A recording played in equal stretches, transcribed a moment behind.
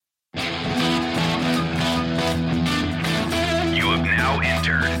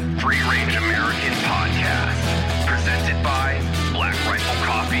entered Free Range American Podcast, presented by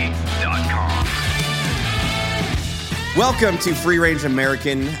BlackRifleCoffee.com. Welcome to Free Range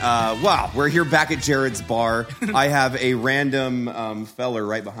American. Wow, we're here back at Jared's bar. I have a random feller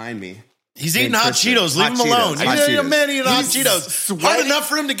right behind me. He's eating hot Cheetos. Leave him alone. Hot He's a man eating hot He's Cheetos. Hard enough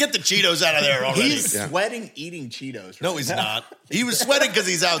for him to get the Cheetos out of there already. He's sweating eating Cheetos. Right? No, he's not. He was sweating because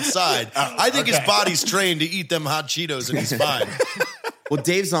he's outside. I think his body's trained to eat them hot Cheetos, and he's fine. Well,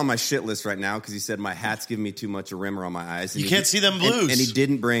 Dave's on my shit list right now because he said my hat's giving me too much a rimmer on my eyes. And You can't see them blues. And he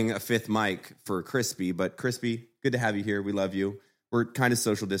didn't bring a fifth mic for Crispy. But Crispy, good to have you here. We love you. We're kind of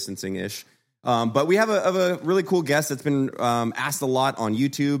social distancing-ish. But we have a really cool guest that's been asked a lot on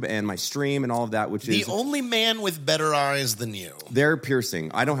YouTube and my stream and all of that, which is... The only man with better eyes than you. They're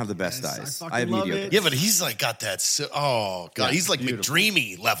piercing. I don't have the best eyes. I have love mediocre. it. Yeah, but he's like got that... Oh, God. He's like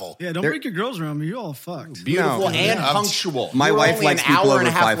McDreamy level. Yeah, don't break your girls around me. You're all fucked. Beautiful No. and punctual. My You're wife only likes an people hour over and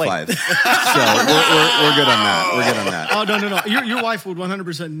a half 5'5". late. So we're good on that. We're good on that. Oh, no. Your wife would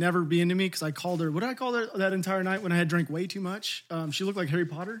 100% never be into me because I called her. What did I call her that entire night when I had drank way too much? She looked like Harry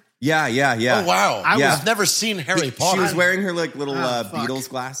Potter. Yeah. Oh, wow. I I've never seen Harry Potter. She was wearing her like little fuck. Beatles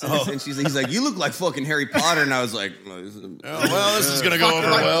glasses, and he's like, "You look like fucking Harry Potter," and I was like, Well, this is going to go over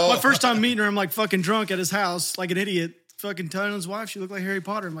well. My first time meeting her, I'm like fucking drunk at his house, like an idiot. Fucking telling his wife she looked like Harry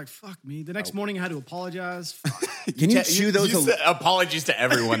Potter. I'm like, fuck me. The next morning I had to apologize. Fuck. "Can you chew those?" You said apologies to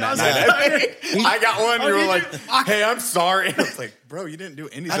everyone that I was night. I got one. You were did like, you? "Hey, I'm sorry." I was like, "Bro, you didn't do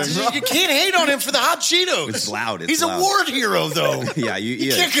anything wrong." You can't hate on him for the hot Cheetos. It's loud. It's He's loud. a war hero, though. Yeah,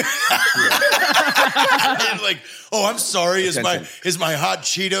 you Can't like, oh, I'm sorry. Is my hot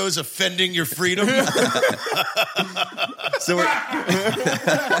Cheetos offending your freedom? So we're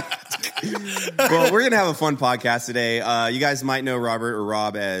gonna have a fun podcast today. You guys might know Robert or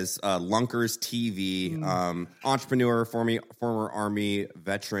Rob as Lunkers TV, entrepreneur, former Army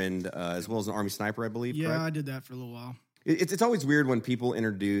veteran, as well as an Army sniper, I believe. Yeah, correct? I did that for a little while. It's always weird when people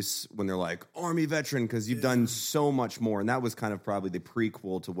introduce when they're like Army veteran because you've done so much more, and that was kind of probably the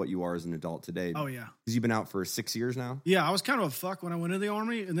prequel to what you are as an adult today. Oh, yeah. Because you've been out for 6 years now. Yeah, I was kind of a fuck when I went into the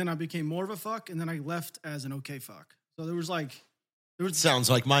Army, and then I became more of a fuck, and then I left as an okay fuck. So there was Sounds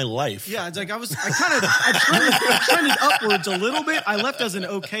like my life. yeah, it's like I trended upwards a little bit. I left as an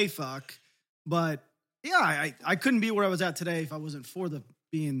okay fuck, but yeah, I couldn't be where I was at today if I wasn't for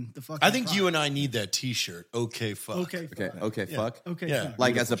being the fuck. I think you and I need that T-shirt. Okay, fuck. okay, fuck. Okay, fuck. Okay, Yeah. fuck.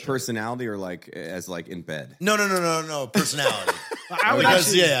 Like as a personality or like as like in bed. No. Personality. I would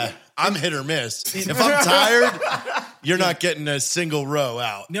Because actually, I'm hit or miss. If I'm tired, you're not getting a single row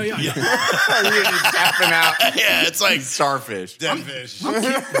out. no, yeah. You're just tapping out. Yeah, it's like Starfish. dead fish.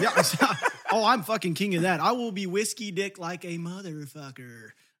 Yeah. Oh, I'm fucking king of that. I will be whiskey dick like a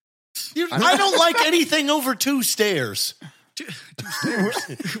motherfucker. I don't like anything over 2 stairs. Two stairs.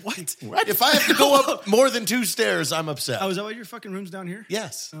 What? If I have to go up more than 2 stairs, I'm upset. Oh, is that why your fucking room's down here?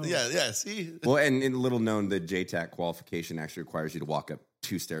 Yes. Oh. Yeah. See, Well, and little known, the JTAC qualification actually requires you to walk up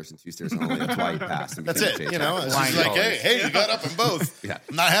 2 stairs and 2 stairs only. That's why you passed. and that's became it. a JTAC. You know, it's Flying just like, colors. hey, you got up in both. Yeah.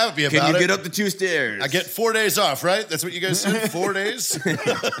 I'm not happy about Can you it. get up the 2 stairs? I get 4 days off, right? That's what you guys said. 4 days.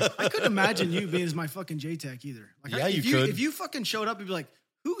 I couldn't imagine you being as my fucking JTAC either. Like, Yeah, if you could. If you fucking showed up, you'd be like,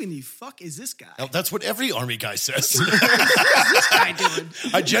 who in the fuck is this guy? Well, that's what every Army guy says. What's this guy doing?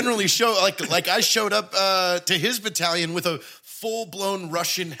 I generally show like I showed up to his battalion with a full-blown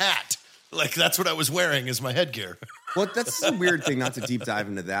Russian hat. Like that's what I was wearing as my headgear. Well, that's a weird thing, not to deep dive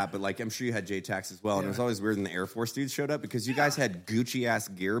into that, but like I'm sure you had JTACs as well, and it was always weird when the Air Force dudes showed up because you guys had Gucci ass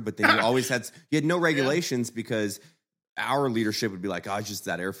gear, but then you always had no regulations because our leadership would be like, "Oh, it's just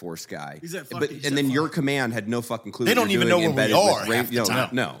that Air Force guy." He's that but fucking- and then your command had no fucking clue. They what don't you're even know doing where we embedded are with half the time.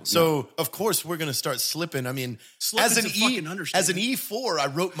 No. So of course we're gonna start slipping. I mean, Slipping's as a an fucking understatement. as an E4, I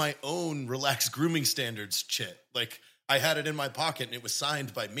wrote my own relaxed grooming standards shit. Like I had it in my pocket and it was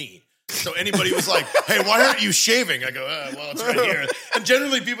signed by me. So anybody was like, "Hey, why aren't you shaving?" I go, "Well, it's right here." And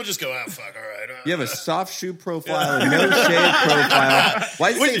generally, people just go, "Ah, fuck, all right." You have a soft shoe profile, a no shade profile. Why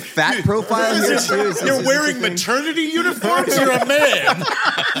is it fat profile here too? Is You're this wearing a thing? maternity uniforms. You're a man.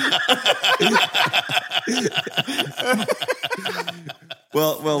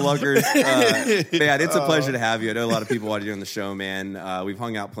 Well, Lunkers, man, it's a pleasure to have you. I know a lot of people want you on the show, man. We've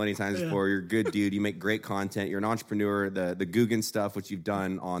hung out plenty of times before. You're a good dude. You make great content. You're an entrepreneur. The Guggen stuff, which you've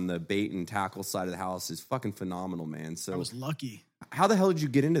done on the bait and tackle side of the house, is fucking phenomenal, man. I So, was lucky. how the hell did you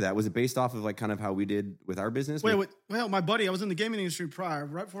get into that? Was it based off of like kind of how we did with our business? Well, my buddy, I was in the gaming industry prior,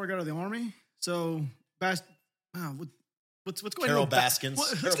 right before I got out of the Army. So, what's going Carol on? Baskins.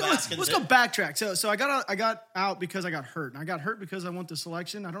 Let's go backtrack. So I got out because I got hurt, and I got hurt because I went to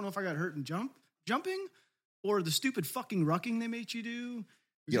selection. I don't know if I got hurt in jumping or the stupid fucking rucking they made you do.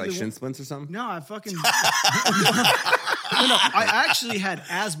 You like shin splints or something? No, I fucking. No, I actually had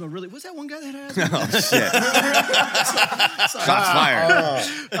asthma. Really, was that one guy that had asthma? Oh shit! Shots fired.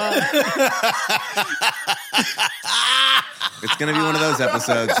 It's gonna be one of those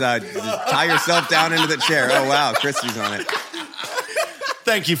episodes. Just tie yourself down into the chair. Oh wow, Christy's on it.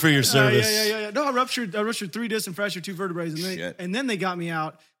 Thank you for your service. Yeah. No, I ruptured 3 discs and fractured 2 vertebrae, and then they got me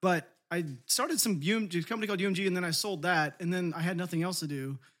out. But I started a company called UMG, and then I sold that, and then I had nothing else to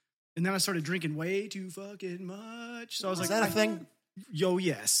do, and then I started drinking way too fucking much. So I was like, Is that a thing? Yo,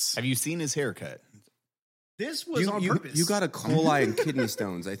 yes. Have you seen his haircut? This was on purpose. You got a coli and kidney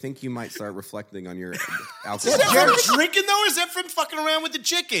stones. I think you might start reflecting on your Is alcohol. that from drinking though, or is that from fucking around with the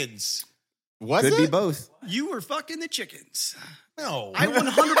chickens? Was Could it? be both. You were fucking the chickens. No. I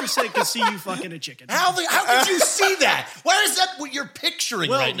 100% could see you fucking a chicken. How could you see that? Why is that what you're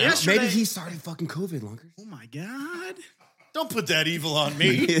picturing Well, right now? yesterday- Maybe he started fucking COVID longer. Oh my God. Don't put that evil on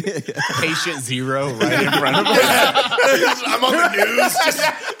me. Patient zero right in front of him. I'm on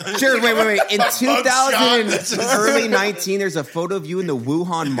the news. Jared, wait. In mugshot. 2000 and early 19, there's a photo of you in the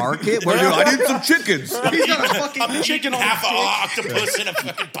Wuhan market where you're like, I need some chickens. He's got a fucking chicken on half his an dick. octopus and a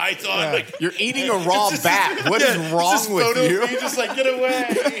fucking python. Like, You're eating a raw bat. What is wrong with you? You just like, get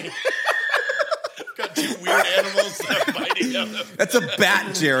away. Got 2 weird animals that are biting out of That's a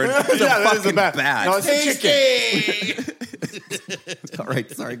bat, Jared. It's Yeah, a that is a fucking bat. bat. No, it's a chicken. Tasty. All right,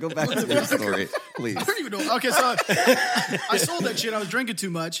 sorry. Go back to your story, please. I don't even know. Okay, so I sold that shit. I was drinking too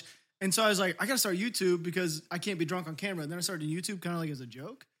much. And so I was like, I got to start YouTube because I can't be drunk on camera. And then I started YouTube kind of like as a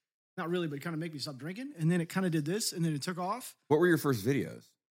joke. Not really, but it kind of make me stop drinking. And then it kind of did this, and then it took off. What were your first videos?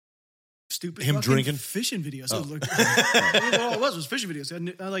 Stupid Him fucking drinking? fishing videos. All it was fishing videos.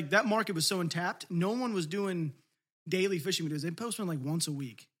 And like that market was so untapped. No one was doing daily fishing videos. They posted like once a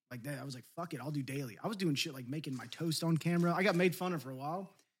week. Like that, I was like, fuck it, I'll do daily. I was doing shit like making my toast on camera. I got made fun of for a while.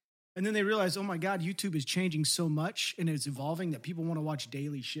 And then they realized, oh my God, YouTube is changing so much and it's evolving that people want to watch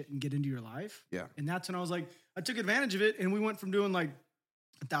daily shit and get into your life. Yeah. And that's when I was like, I took advantage of it, and we went from doing like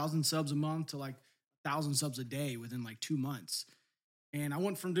 1,000 subs a month to like 1,000 subs a day within like 2 months. And I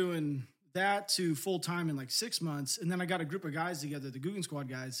went from doing that to full time in like 6 months. And then I got a group of guys together, the Guggen Squad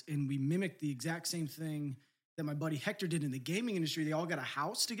guys, and we mimicked the exact same thing that my buddy Hector did in the gaming industry. They all got a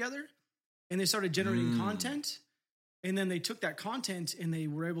house together and they started generating content. And then they took that content and they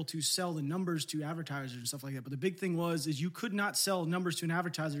were able to sell the numbers to advertisers and stuff like that. But the big thing is you could not sell numbers to an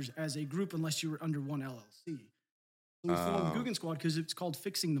advertisers as a group unless you were under one LLC. So we formed Guggen Squad because it's called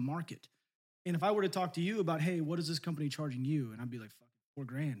Fixing the Market. And if I were to talk to you about, hey, what is this company charging you? And I'd be like,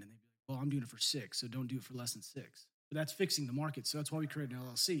 fucking $4,000. And they'd be like, well, I'm doing it for 6, so don't do it for less than 6. But that's fixing the market. So that's why we created an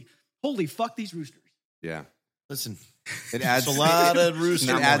LLC. Holy fuck these roosters. Yeah. Listen, It adds it's a lot of roosters.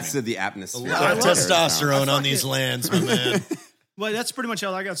 It adds to the atmosphere. A lot of love it. testosterone on these lands, my man. Well, that's pretty much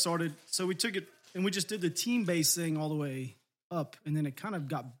how I got started. So we took it and we just did the team-based thing all the way up. And then it kind of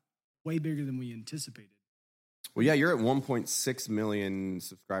got way bigger than we anticipated. Well, yeah, you're at 1.6 million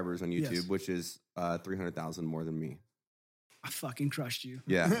subscribers on YouTube, Yes. which is 300,000 more than me. I fucking crushed you.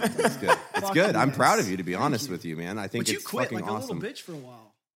 Yeah, that's good. It's Fuck good. I'm yes. proud of you, to be Thank honest you. with you, man. I think But you it's quit fucking like a awesome. little bitch for a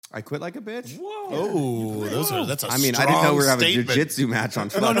while. I quit like a bitch? Oh, that's a I mean, I didn't know we were having a statement. jiu-jitsu match on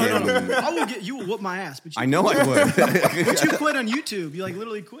fucking... You will whoop my ass. But you I know I would. But you quit on YouTube. You like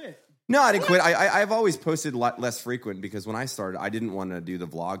literally quit. No, I didn't quit. I've always posted less frequent because when I started, I didn't want to do the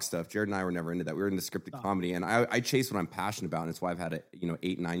vlog stuff. Jared and I were never into that. We were into scripted comedy, and I chase what I'm passionate about, and it's why I've had a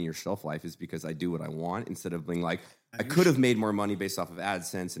 8-9 year shelf life is because I do what I want instead of being like I could have made more money based off of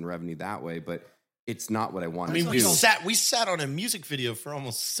AdSense and revenue that way, but it's not what I want I mean, to we do. sat on a music video for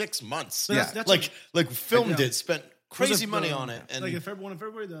almost 6 months. But Yeah. Like filmed Yeah. it, spent Was crazy it money the- on it, and like one in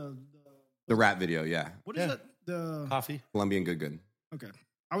February, The rap video, yeah. what is Yeah. that? The coffee. Colombian Good. okay.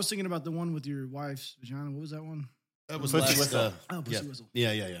 I was thinking about the one with your wife's vagina. What was that one? That was Pussy last, Whistle. Oh, Pussy yeah. Whistle.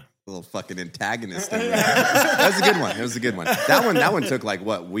 Yeah. Little fucking antagonist. That was a good one. It was a good one. That one took like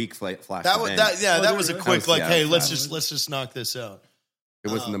what week flash. That to was bang. that was a That quick was- like, yeah, hey, it let's was just knock this out.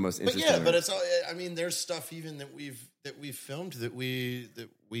 It wasn't the most But interesting. yeah, but it's all. I mean, there's stuff even that we've filmed that we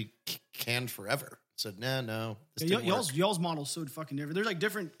canned forever. Said no, this Yeah, didn't work. y'all's model's so fucking different. There's like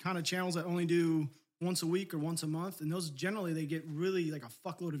different kind of channels that only do once a week or once a month, and those generally they get really like a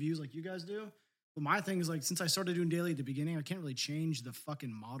fuckload of views, like you guys do. But my thing is like, since I started doing daily at the beginning, I can't really change the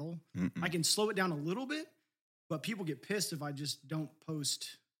fucking model. I can slow it down a little bit, but people get pissed if I just don't post.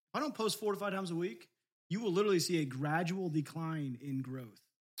 If I don't post 4 to 5 times a week, you will literally see a gradual decline in growth.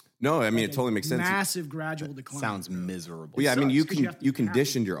 No, I mean, it totally makes sense. Massive gradual decline. Sounds miserable. Well, yeah, I mean, you sucks 'cause you can have to you be happy.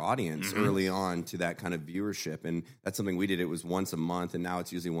 conditioned your audience early on to that kind of viewership, and that's something we did. It was once a month, and now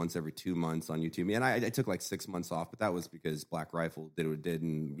it's usually once every 2 months on YouTube. And I took like 6 months off, but that was because Black Rifle did what it did,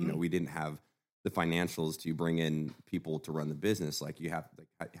 and you know we didn't have the financials to bring in people to run the business. Like you have,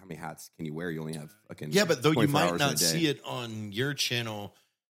 like, how many hats can you wear? You only have fucking Yeah, but though you 24 might hours in a not day. see it on your channel,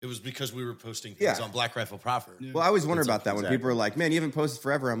 it was because we were posting things Yeah. on Black Rifle Proper. Yeah. Well, I always wonder about that when exactly. people are like, "Man, you haven't posted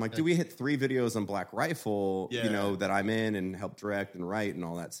forever." I'm like, "Do we hit 3 videos on Black Rifle? Yeah. You know that I'm in and help direct and write and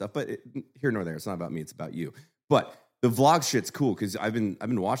all that stuff." But here nor there, it's not about me; it's about you. But the vlog shit's cool because I've been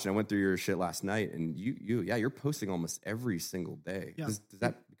watching. I went through your shit last night, and you're posting almost every single day. Yeah. Does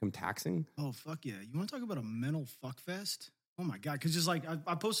that become taxing? Oh, fuck yeah. You want to talk about a mental fuck fest? Oh, my God. Because just like,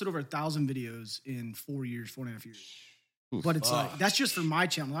 I posted over 1,000 videos in 4.5 years. But it's like, that's just for my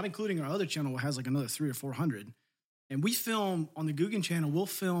channel, not including our other channel, which has like another 300 or 400. And we film on the Guggen channel, we'll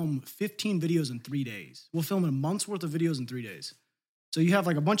film 15 videos in 3 days. We'll film a month's worth of videos in 3 days. So you have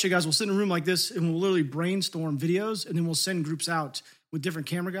like a bunch of guys, we'll sit in a room like this and we'll literally brainstorm videos, and then we'll send groups out with different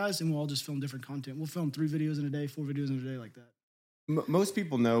camera guys, and we'll all just film different content. We'll film 3 videos in a day, 4 videos in a day, like that. Most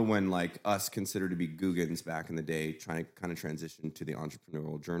people know when like us considered to be Guggens back in the day, trying to kind of transition to the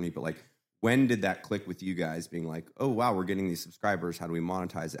entrepreneurial journey. But like, when did that click with you guys being like, oh, wow, we're getting these subscribers. How do we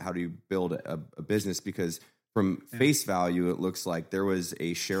monetize it? How do you build a business? Because from face value, it looks like there was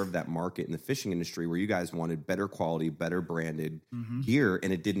a share of that market in the fishing industry where you guys wanted better quality, better branded gear,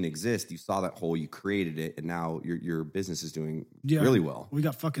 and it didn't exist. You saw that hole, you created it, and now your business is doing really well. We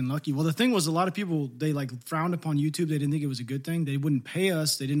got fucking lucky. Well, the thing was, a lot of people, they like frowned upon YouTube. They didn't think it was a good thing. They wouldn't pay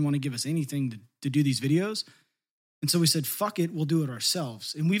us. They didn't want to give us anything to do these videos. And so we said, fuck it, we'll do it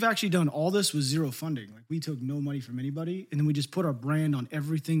ourselves. And we've actually done all this with zero funding. Like, we took no money from anybody, and then we just put our brand on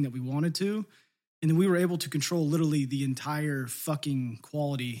everything that we wanted to. And then we were able to control literally the entire fucking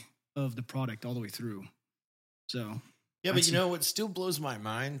quality of the product all the way through. So, Yeah, but you know what still blows my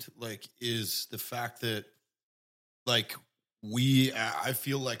mind, like, is the fact that, like, I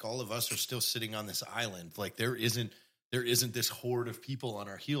feel like all of us are still sitting on this island. Like, there isn't this horde of people on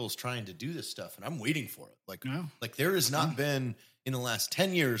our heels trying to do this stuff, and I'm waiting for it. Like, No. like there has not been in the last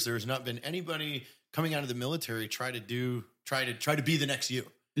 10 years. There has not been anybody coming out of the military try to be the next you.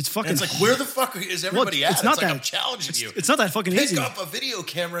 it's fucking. And it's like, where the fuck is everybody at? it's not like, that- I'm challenging you. It's not that fucking Pick easy. up a video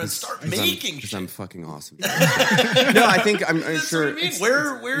camera and start Because making because shit. I'm fucking awesome. No, I think I'm That's sure. what I mean.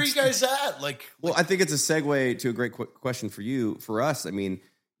 Where are you guys at? Like, Well, I think it's a segue to a great question for you. For us, I mean,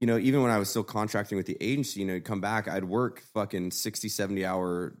 you know, even when I was still contracting with the agency, you know, you'd come back, I'd work fucking 60, 70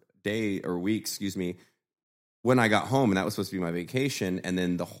 hour day or week, excuse me, when I got home, and that was supposed to be my vacation. And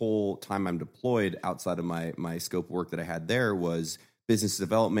then the whole time I'm deployed outside of my scope of work that I had there was business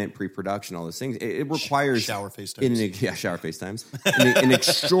development, pre-production, all those things. It requires shower FaceTimes. shower FaceTimes, an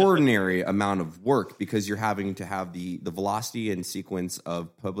extraordinary amount of work, because you're having to have the velocity and sequence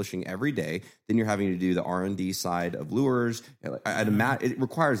of publishing every day. Then you're having to do the R&D side of lures. It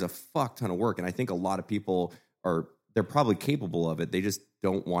requires a fuck ton of work, and I think a lot of people they're probably capable of it. They just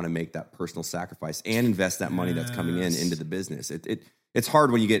don't want to make that personal sacrifice and invest that money that's coming into the business. It's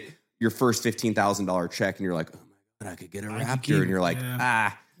hard when you get your first $15,000 check and you're like, oh my God, I could get a Raptor. And you're like,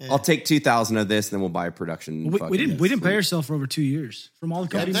 I'll take 2,000 of this, and then we'll buy a production. We didn't pay ourselves for over 2 years from all the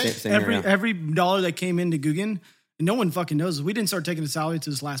companies. Same here, yeah. Every dollar that came into Guggen, and no one fucking knows. We didn't start taking the salary to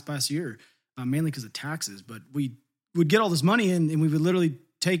this past year, mainly because of taxes. But we would get all this money in, and we would literally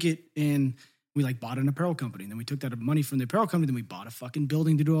take it, and we like bought an apparel company. And then we took that money from the apparel company, then we bought a fucking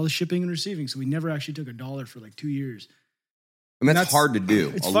building to do all the shipping and receiving. So we never actually took a dollar for like 2 years. And that's hard to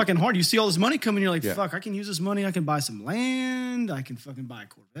do. It's fucking hard. You see all this money coming, you're like, fuck, I can use this money. I can buy some land. I can fucking buy a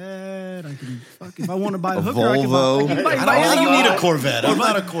Corvette. I can if I want to buy a hooker, Volvo. I can buy I don't think you anything. need a Corvette. I'm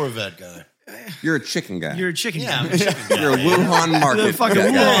not a Corvette guy. You're a chicken guy. You're a chicken. Yeah, guy. I'm a chicken guy. You're a Wuhan market. The fucking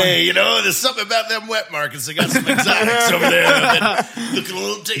guy. Wuhan. Hey, you know, there's something about them wet markets. They got some exotics over there that look a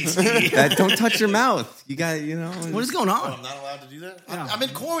little tasty. Don't touch your mouth. You got, you know. What is going Oh, on? I'm not allowed to do that? Yeah. I'm in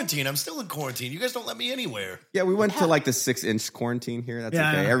quarantine. I'm still in quarantine. You guys don't let me anywhere. Yeah, we went to like the 6-inch quarantine here. That's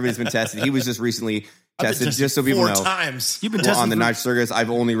Yeah. okay. Everybody's been tested. He was just recently I've been tested, just so people 4 know. times. You've been Well, tested on the for- Nitrosurgus, I've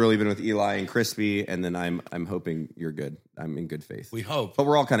only really been with Eli and Crispy, and then I'm hoping you're good. I'm in good faith. We hope. But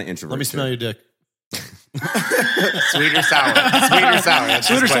we're all kind of introverted. Let me smell your dick. Sweet or sour? Sweet or sour? That's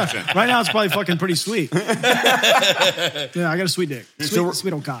Sweet the or sour? question. Right now, it's probably fucking pretty sweet. Yeah, I got a sweet dick.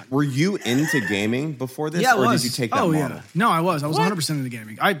 Sweet old cock. Were you into gaming before this, Yeah, I or was. did you take that Oh, model? yeah. No, I was. I was 100% into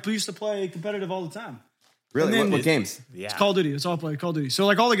gaming. I used to play competitive all the time. Really? And then What games? It's Call of Duty. That's all I play. Call of Duty. So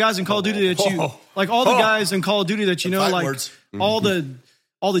like all the guys in Call of Duty that you like, all the guys in Call of Duty that you know, fight like words. all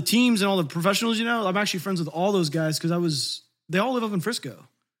the teams and all the professionals. You know, I'm actually friends with all those guys because they all live up in Frisco.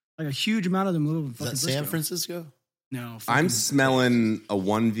 Like a huge amount of them live in Is fucking that San Frisco. Francisco? No, I'm fucking- smelling a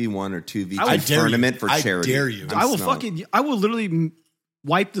 1v1 or 2v2 I dare you. tournament for I charity. dare you. I'm I will smelling- I will literally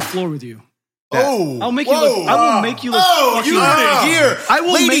wipe the floor with you. Oh, I'll make you look. I will make you look. fucking, you heard it here. I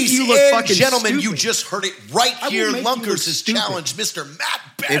will Ladies make you look and fucking gentlemen, you stupid. just heard it right I will here. make you look Lunkers has stupid. challenged Mr. Matt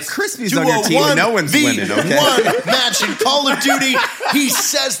Best. If Crispy's to on your a team, no one's winning, okay? 1v1 match in Call of Duty. He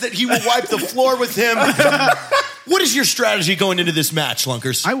says that he will wipe the floor with him. What is your strategy going into this match,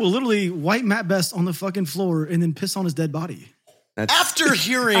 Lunkers? I will literally wipe Matt Best on the fucking floor and then piss on his dead body. After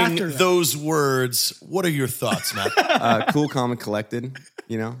hearing After that. those words, what are your thoughts, Matt? Cool, calm, and collected.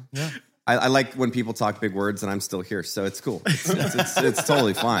 You know, I like when people talk big words and I'm still here, so it's cool. It's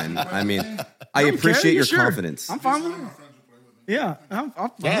totally fine. I mean, I appreciate your confidence. I'm fine with it. Yeah, I'm fine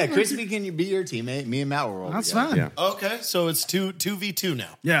Yeah, with it. Crispy can be your teammate. Me and Matt will roll That's together. fine. Yeah. Okay, so it's 2v2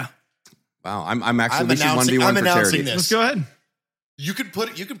 now. Yeah, Wow, I'm actually I'm we should announcing- 1v1 I'm for announcing charity. this. let's go ahead. You can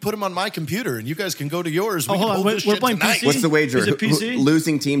put him on my computer, and you guys can go to yours. We Oh, can hold on. hold We're this shit playing tonight. PC? What's the wager? Is it PC?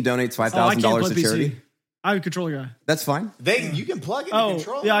 Losing team donates Oh, I can't $5,000 play to charity. PC. I'm a controller guy. That's fine. You can plug in the Oh,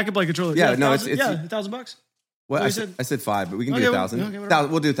 controller. yeah, I can play controller. Yeah, no, it's- $1,000. Well, Oh, I you said 5, but we can Okay, do well, 1,000. okay, whatever.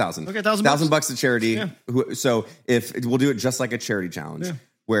 We'll do 1,000. Okay, $1,000 $1,000 to charity. Yeah. So if we'll do it just like a charity challenge, Yeah.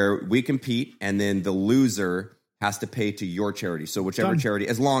 where we compete and then the loser has to pay to your charity. So whichever Done. charity,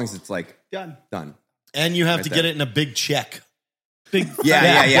 as long as it's like Done. done. And you have Right to there. get it in a big check. Big.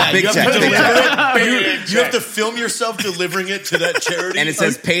 Yeah. Big you check. Have to Big check. deliver it. You have to film yourself delivering it to that charity. And it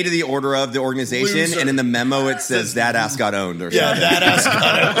says pay to the order of the organization, Loser. and in the memo it says that ass got owned or yeah, something. that ass.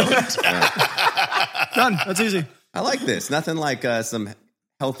 Done. That's easy. I like this. Nothing like some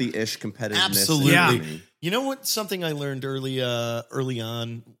healthy-ish competitiveness. Absolutely. Yeah. You know what? Something I learned early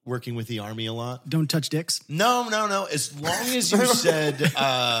on working with the Army a lot. Don't touch dicks. No. As long as you said,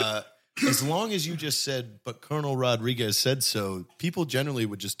 as long as you just said, but Colonel Rodriguez said so, people generally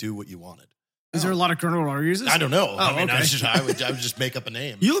would just do what you wanted. Is there a lot of Colonel Rodriguez? I don't know. I mean, okay. I would just make up a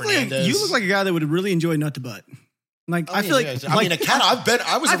name. You look Fernandez. like a guy that would really enjoy nut to butt. Like I feel like I mean, a cattle.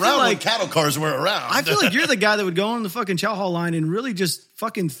 I was I feel around when like- cattle cars were around. I feel like you're the guy that would go on the fucking chow hall line and really just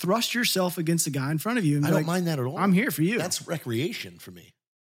fucking thrust yourself against the guy in front of you. And I be don't like, mind that at all. I'm here for you. That's recreation for me.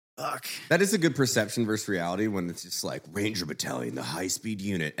 Fuck. That is a good perception versus reality when it's just like Ranger Battalion, the high-speed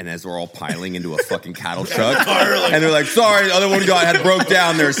unit, and as we're all piling into a fucking cattle truck, and they're like, sorry, the other one guy had broke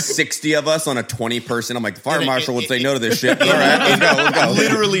down. There's 60 of us on a 20-person. I'm like, the fire And marshal would say no to this shit. All right, let's go.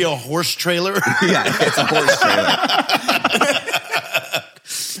 Literally a horse trailer. Yeah, it's a horse trailer.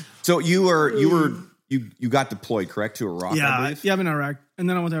 So you got deployed, correct, to Iraq, I Yeah, believe? yeah. I've been in Iraq, and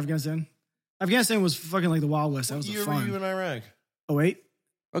then I went to Afghanistan. Afghanistan was fucking like the Wild West. That was What the year were you fun. in Iraq? 08,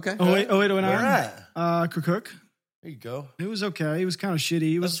 Okay. 08, 09. Where at? Kirkuk. There you go. It was okay. It was kind of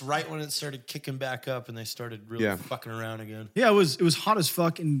shitty. It was That's right when it started kicking back up and they started really Yeah. fucking around again. yeah. It was hot as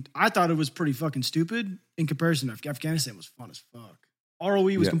fuck, and I thought it was pretty fucking stupid in comparison. To Afghanistan was fun as fuck. ROE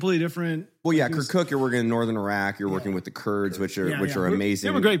was Yeah. completely different. Well, yeah, It was- Kirkuk, you're working in northern Iraq. You're working with the Kurds, which are Yeah, yeah. are We're- amazing.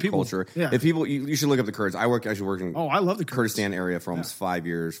 they were great people. Culture. Yeah. If people, you should look up the Kurds. I actually work in Oh, I love the Kurds. Kurdistan area for almost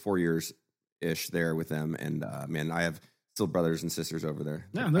 4 years ish there with them, and man, I have still brothers and sisters over there.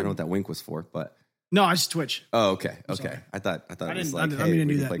 Yeah, I don't they're- know what that wink was for, but No, I just twitch. oh, okay. sorry. I thought I it was didn't. like, I hey, didn't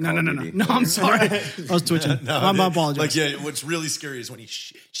we do can play that. No, Call no, of no, no. Duty. No, I'm sorry. I was twitching. I apologize. Like, yeah, what's really scary is when he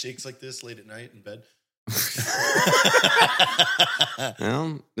shakes like this late at night in bed.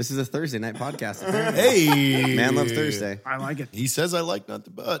 Well, this is a Thursday night podcast. Hey, Man loves Thursday. I like it. He says I like not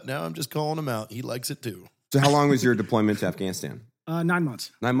the butt. Now I'm just calling him out. He likes it too. So, how long was your deployment to Afghanistan? 9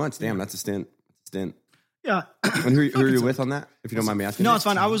 months. 9 months. Damn, that's a stint. Yeah. And who are you with on that? If you don't mind me asking. No, it's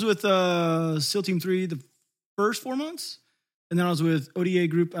fine. I was with SEAL Team 3 the first 4 months, and then I was with ODA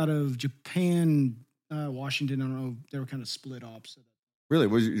group out of Japan, Washington. I don't know. They were kind of split ops. Really,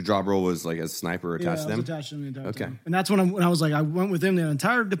 was your job role was like as sniper Yeah, attached I to was them? attached to them the entire Okay. time. And that's when I was like, I went with them the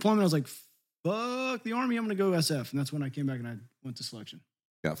entire deployment. I was like, fuck the Army. I'm going to go SF. And that's when I came back and I went to selection.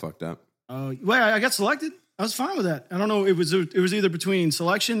 Got fucked up. Well, I got selected. I was fine with that. I don't know. It was either between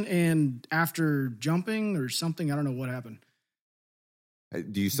selection and after jumping or something. I don't know what happened.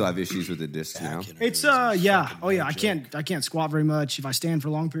 Do you still have issues with the discs now? It's yeah. Oh yeah. I can't squat very much. If I stand for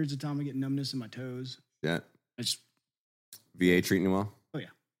long periods of time, I get numbness in my toes. Yeah. I just VA treating you well?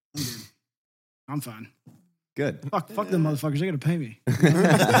 I'm good. I'm fine. Good. Fuck them motherfuckers. They gotta pay me.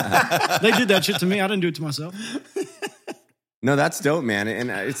 They did that shit to me. I didn't do it to myself. No, that's dope, man.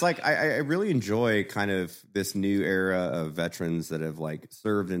 And it's like I really enjoy kind of this new era of veterans that have like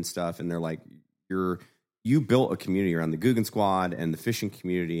served and stuff, and they're like, you built a community around the Guggen Squad and the fishing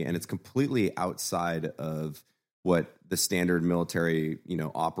community, and it's completely outside of what the standard military,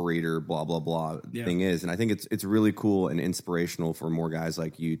 operator, blah, blah, blah Yeah. thing is. And I think it's really cool and inspirational for more guys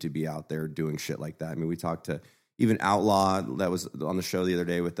like you to be out there doing shit like that. I mean, we talked to even Outlaw that was on the show the other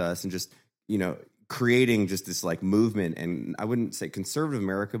day with us, and just, creating just this like movement. And I wouldn't say conservative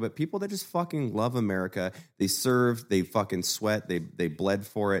America, but people that just fucking love America. They served, they fucking sweat, they bled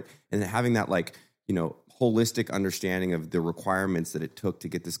for it. And having that like, holistic understanding of the requirements that it took to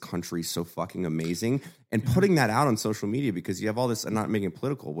get this country so fucking amazing, and putting that out on social media, because you have all this, I'm not making it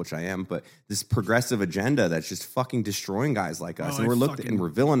political, which I am, but this progressive agenda that's just fucking destroying guys like us. And we're looked at and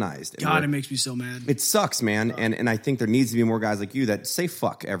we're villainized. God, it makes me so mad. It sucks, man. And I think there needs to be more guys like you that say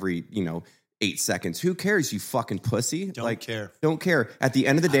fuck every, 8 seconds. Who cares, you fucking pussy? Don't care. Don't care. At the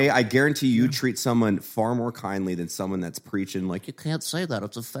end of the day, I guarantee you treat someone far more kindly than someone that's preaching like, you can't say that,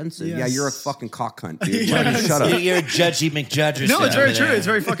 it's offensive. Yes. Yeah, you're a fucking cock cunt, dude. Yes. Shut up. You're a judgy McJudge. No, it's very true. It's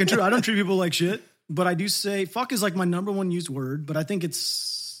very fucking true. I don't treat people like shit, but I do say fuck is like my number one used word, but I think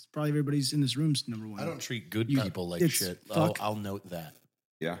it's probably everybody's in this room's number one. I don't treat good people like it's shit. fuck. I'll note that.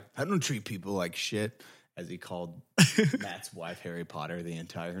 Yeah. I don't treat people like shit, as he called Matt's wife Harry Potter the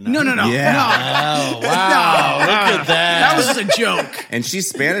entire night. No. Yeah. Oh, wow. Look at That was a joke. And she's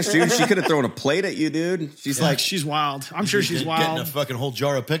Spanish, dude. She could have thrown a plate at you, dude. She's Like like, she's wild. I'm sure she's Getting a wild. fucking whole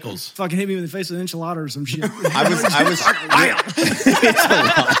jar of pickles. Fucking hit me in the face with an enchilada or some shit. I was.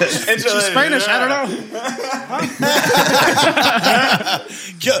 She's Spanish. I don't know.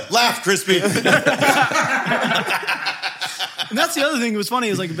 Laugh, Crispy. And that's the other thing that was funny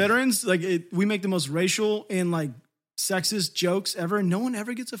is like veterans, like we make the most racial and like sexist jokes ever. And no one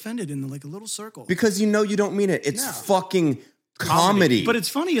ever gets offended in like a little circle. Because you don't mean it. It's No. fucking comedy. But it's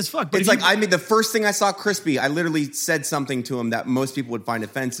funny as fuck. But It's like, the first thing I saw Crispy, I literally said something to him that most people would find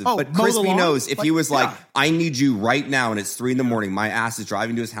offensive. Oh, but mow the Crispy lawn? knows if he Like, was like, yeah. I need you right now, and it's 3 a.m, my ass is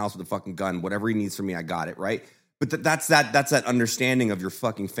driving to his house with a fucking gun, whatever he needs from me, I got it, right? But that's that understanding of your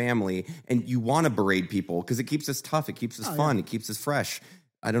fucking family, and you want to berate people because it keeps us tough, it keeps us fun, it keeps us fresh.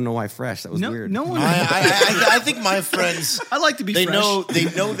 I don't know why fresh. That was weird. No one. I think my friends, I like to be they fresh.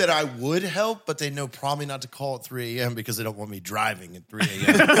 know that I would help, but they know probably not to call at 3 a.m. because they don't want me driving at 3 a.m. You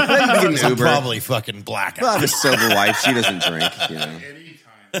can I'm Uber. probably fucking blackout. Well, I have a sober wife. She doesn't drink.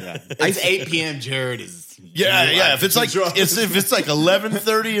 It's 8 p.m. Jared is. Yeah. If it's like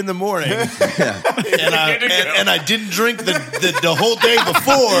 11:30 in the morning, and I didn't drink the whole day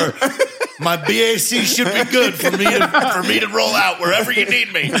before, my BAC should be good for me to roll out wherever you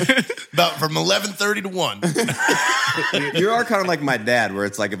need me. About from 11:30 to 1. You are kind of like my dad, where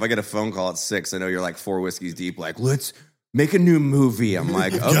it's like if I get a phone call at 6, I know you're like 4 whiskeys deep. Like, let's make a new movie. I'm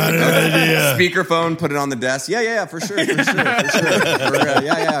like, okay. Speakerphone, put it on the desk. Yeah, for sure. Yeah,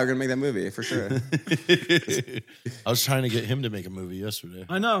 we're gonna make that movie for sure. I was trying to get him to make a movie yesterday.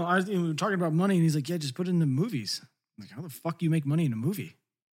 I know. We were talking about money, and he's like, "Yeah, just put it in the movies." I'm like, how the fuck do you make money in a movie?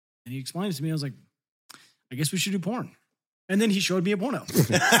 And he explained it to me. I was like, I guess we should do porn. And then he showed me a porno.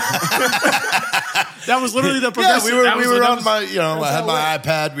 That was literally the progression. Yeah, we were on my, I had my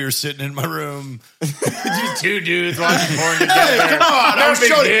iPad. We were sitting in my room. Just 2 dudes watching porn together. Hey, come on! I was big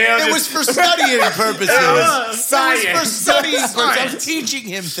showing, deal. it was for studying purposes. Science. It was for studying purposes. I was teaching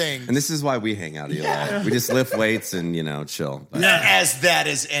him things. And this is why we hang out, Eli. We just lift weights and chill. But As that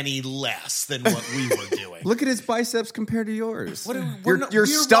is any less than what we were doing. look at his biceps compared to yours. What are we- Your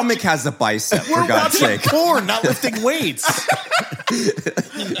stomach has a bicep, for We're God's watching sake. porn, not lifting weights.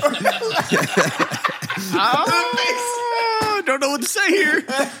 Oh, don't know what to say here.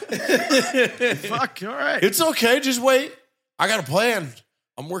 Fuck, all right. It's okay. Just wait. I got a plan.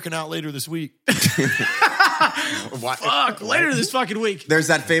 I'm working out later this week. Fuck, later this fucking week. There's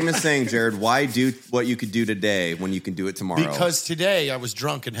that famous saying, Jared, why do what you could do today when you can do it tomorrow? Because today I was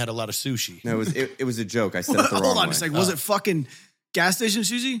drunk and had a lot of sushi. No, it was a joke. I said it the wrong Hold on way. a second. Was it fucking gas station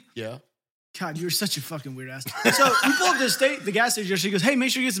Susie? Yeah. God, you're such a fucking weird ass. So we pull up to the gas station. She goes, "Hey,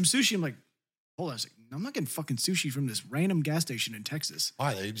 make sure you get some sushi." I'm like, hold on a second. I'm not getting fucking sushi from this random gas station in Texas.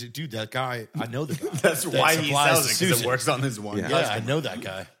 Why? Dude, that guy, I know the guy. That's why he supplies sells it, because sushi. it works on this one. Yeah. Yeah, I know that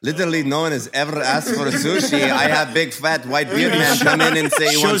guy. Literally, no one has ever asked for sushi. I have big, fat, white beard man come in and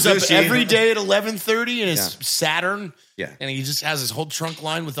say, you want Shows up sushi? every day at 11:30 in his Saturn. Yeah. And he just has his whole trunk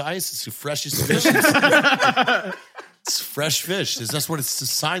lined with ice. It's the freshest fish. It's fresh fish. That's what the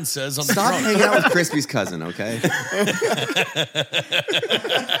sign says on the Stop trunk. hanging out with Crispy's cousin, okay?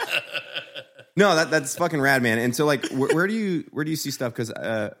 No, that's fucking rad, man. And so, like, where do you see stuff? Because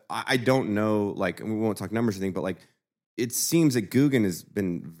I don't know, like, we won't talk numbers or anything, but like, it seems that Guggen has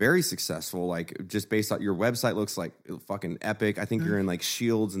been very successful. Like just based on your website looks like fucking epic. I think you're in like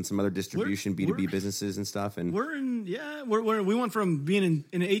Shields and some other distribution B2B businesses and stuff. And we went from being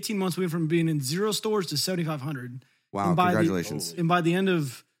in 18 months. We went from being in 0 stores to 7,500. wow, And by congratulations! And by the end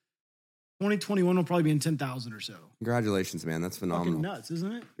of 2021, we'll probably be in 10,000 or so. Congratulations, man. That's phenomenal. Fucking nuts,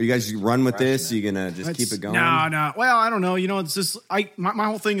 isn't it? Are you guys run with this? Are you gonna just keep it going? No. Well, I don't know. You know, it's just my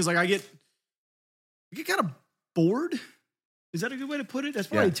whole thing is like I get kind of bored. Is that a good way to put it? That's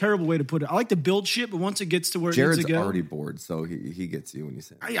probably a terrible way to put it. I like to build shit, but once it gets to where Jared's it needs to go, already bored, so he gets you when you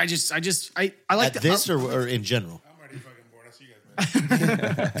say it. I like At this or in general? I'm already fucking bored. I'll see you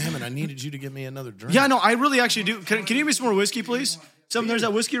guys, man. Damn it! I needed you to get me another drink. Yeah, no, I really actually do. Can you give me some more whiskey, please? There's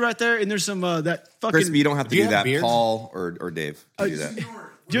that whiskey right there, and there's some that fucking. Crispy, you don't have to Do you do have that. beer? Paul or Dave can do that.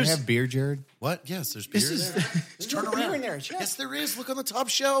 Do you have beer, Jared? What? Yes, there's beer there. Just turn around. Yes, there is. Look on the top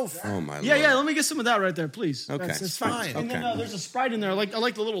shelf. Oh my Yeah, lord. yeah. Let me get some of that right there, please. Okay. That's Fine. And then Okay. there's a Sprite in there. I like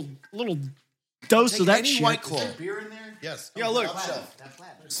the little dose of that Any shit. White Claw. Beer in there? Yes. Yeah, look.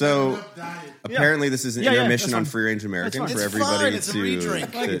 So apparently this is an Yeah, yeah, intermission that's on fine. Free Range American That's for fine. It's everybody fine. It's a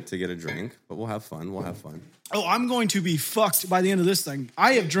re-drink. to get a drink. But we'll have fun. We'll have fun. Oh, I'm going to be fucked by the end of this thing.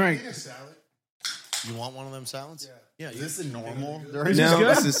 I have drank. A salad. You want one of them salads? Yeah. Is this a normal? No, good?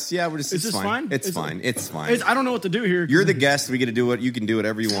 this is we're just Is it's this fine. fine? It's Is it- fine. It's fine. I don't know what to do here. You're the guest. We get to do what you can do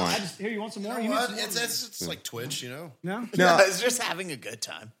whatever you want. Here, you want some more? You You know need what? some more? It's like Twitch, you know? No? No, It's just having a good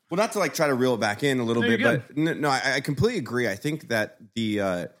time. well, not to like try to reel it back in a little No, bit, you're but no, I completely agree. I think that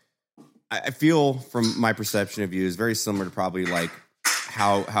I feel from my perception of you is very similar to probably like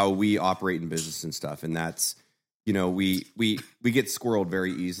how we operate in business and stuff, and that's we get squirreled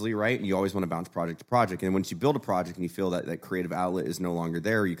very easily, right? And you always want to bounce project to project, and once you build a project and you feel that creative outlet is no longer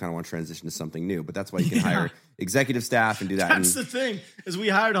there, you kind of want to transition to something new. But that's why you can hire executive staff and do that. That's and, the thing is we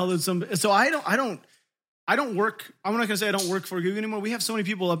hired all those so I don't work. I'm not gonna say I don't work for Google anymore. We have so many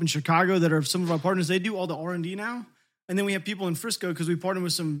people up in Chicago that are some of our partners. They do all the R&D now, and then we have people in Frisco because we partner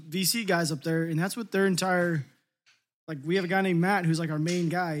with some VC guys up there, and that's what their entire we have a guy named Matt who's like our main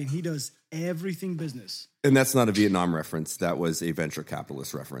guy, and he does everything business. and that's not a Vietnam reference. That was a venture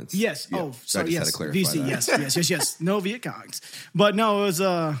capitalist reference. Yes. Yeah. Oh, So I so just had yes. to clarify VC. that. Yes. No Viet Congs. But no, it was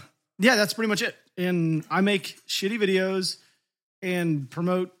that's pretty much it. And I make shitty videos and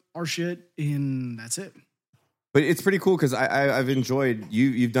promote our shit, and that's it. But it's pretty cool because I've enjoyed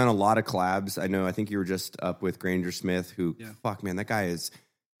you've done a lot of collabs. I think you were just up with Granger Smith, who fuck man, that guy is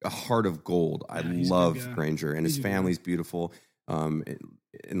a heart of gold. I he's a love good guy. Granger, and his He's a good family's beautiful.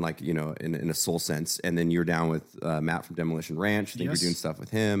 In like in a soul sense. And then you're down with Matt from Demolition Ranch. I think Yes. you're doing stuff with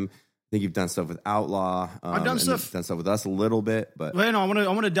him. I think you've done stuff with Outlaw. I've done and stuff- done stuff with us a little bit, but Well, I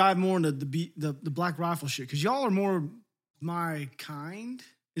want to dive more into the Black Rifle shit because y'all are more my kind.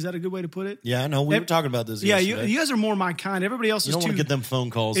 Is that a good way to put it? Yeah, I know. We were talking about this Yeah, yesterday. you guys are more my kind. Everybody else You is don't too want to get them phone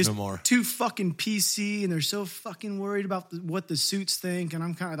calls is no more. too fucking PC, and they're so fucking worried about what the suits think. And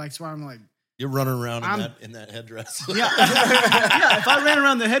I'm kind of like, that's why I'm like, You're running around I'm- in that headdress. yeah, yeah. If I ran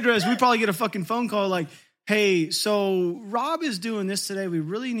around the headdress, we'd probably get a fucking phone call like, "Hey, so Rob is doing this today. We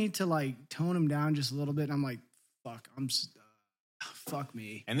really need to like tone him down just a little bit." And I'm like, "Fuck, fuck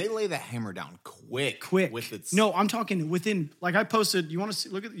me." And they lay the hammer down quick. Quick. With its No, I'm talking within. Like I posted. You want to see?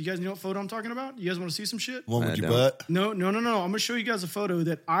 Look at you guys. Know what photo I'm talking about? You guys want to see some shit? One with I your don't. butt. No. I'm gonna show you guys a photo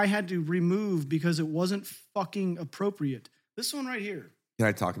that I had to remove because it wasn't fucking appropriate. This one right here. can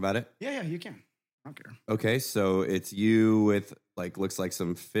I talk about it? Yeah, you can. I don't care. Okay, so it's you with like looks like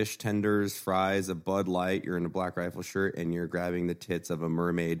some fish tenders, fries, a Bud Light. You're in a Black Rifle shirt, and you're grabbing the tits of a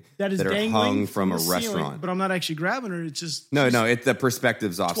mermaid That is are dangling hung from a the ceiling, restaurant. but I'm not actually grabbing her. It's just No, it's the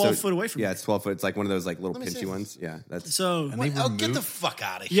perspective's off. 12 foot away from Yeah, me. it's 12 foot. It's like one of those like little Let me see pinchy ones. Yeah, that's So Oh, get the fuck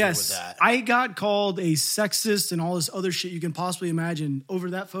out of here yes, with that. I got called a sexist and all this other shit you can possibly imagine over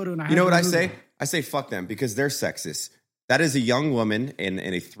that photo. And I you know had what to I remove say? it. I say fuck them because they're sexist. That is a young woman and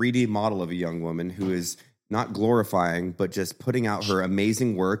a 3D model of a young woman who is not glorifying, but just putting out her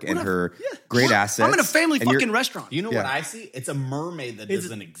amazing work and her great assets. I'm in a family and you're- fucking restaurant. You know Yeah. what I see? It's a mermaid that It's-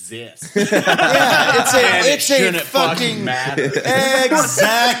 doesn't exist. It's a Shouldn't fucking matter.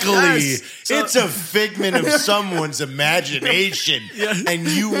 exactly. Yes. So- It's a figment of someone's imagination, and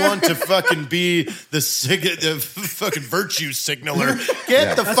you want to fucking be the fucking virtue signaler.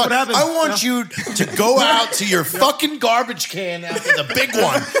 Get the fuck. what happens. I want you to go out to your fucking garbage can after the big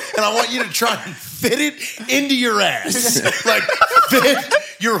one, and I want you to try and fit it into your ass. Like fit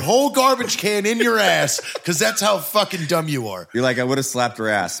your whole garbage can in your ass, because that's how fucking dumb you are. You're like, I would have slapped her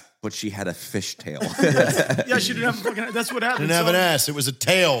ass, but she had a fishtail. Yeah, she didn't have a fucking. That's what happened. Didn't have So- an ass. It was a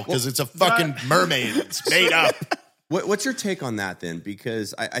tail because it's a fucking mermaid. It's made up. What's your take on that then?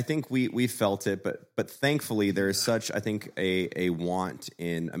 Because I think we felt it, but thankfully there is such, I think, a want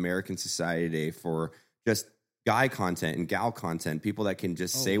in American society today for just guy content and gal content, people that can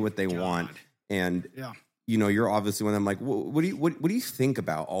just say what they want. And you're obviously one of them. Like, what do you think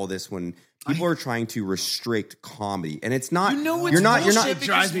about all this when people are trying to restrict comedy? And it's not. You're not.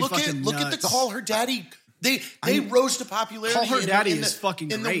 Because look at the Call Her Daddy. They rose to popularity. Call Her Daddy is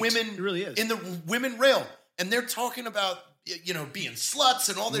fucking in great. the women. It really is in the women rail, and they're talking about being sluts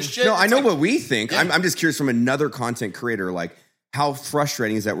and all this shit. No, I know what we think. Yeah. I'm just curious from another content creator, like how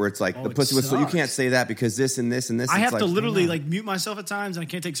frustrating is that? Where it's like the pussy whistle, you can't say that because this and this and this. I have to literally like mute myself at times, and I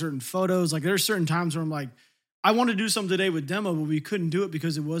can't take certain photos. Like there's certain times where I'm like, I want to do something today with Demo, but we couldn't do it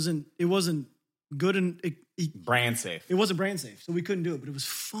because it wasn't good and brand safe. It wasn't brand safe, so we couldn't do it. But it was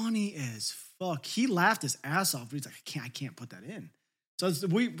funny as fuck. He laughed his ass off, but he's like, I can't put that in. So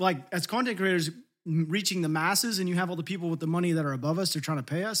as content creators reaching the masses, and you have all the people with the money that are above us, they're trying to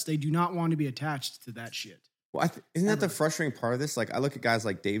pay us. They do not want to be attached to that shit. Well, isn't that the frustrating part of this? Like, I look at guys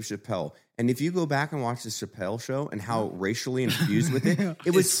like Dave Chappelle, and if you go back and watch the Chappelle show and how racially infused with it,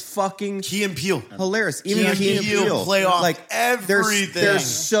 it was fucking Key and Peele hilarious. Even Key and Peele play off like everything. They're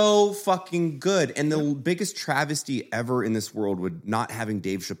so fucking good. And the biggest travesty ever in this world would not having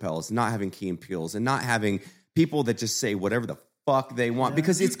Dave Chappelle's, not having Key and Peele's, and not having people that just say whatever the fuck they want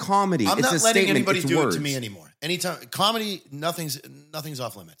because it's comedy. I'm it's not a letting statement. anybody it's do words. it to me anymore. Anytime comedy, nothing's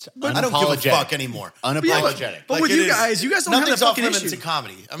off limits. I don't give a fuck anymore. Unapologetic. But with you guys don't have that nothing's off fucking limits issue. in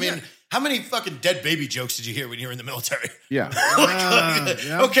comedy. I mean, how many fucking dead baby jokes did you hear when you were in the military? Yeah.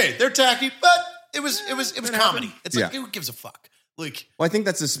 Okay, they're tacky, but it was comedy. It's like who gives a fuck? Like, well, I think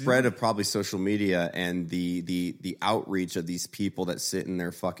that's the spread of probably social media and the outreach of these people that sit in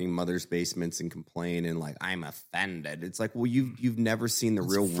their fucking mother's basements and complain and like, I'm offended. It's like, well, you've never seen the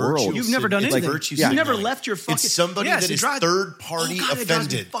real world. You've never done anything. You've never left your fucking. It's somebody that is third party offended. It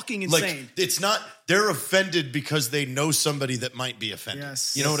drives me fucking insane. Like, it's not. They're offended because they know somebody that might be offended.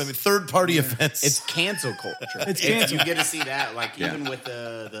 Yes. You know what I mean? Third party offense. It's cancel culture. It's cancel. You get to see that, like even with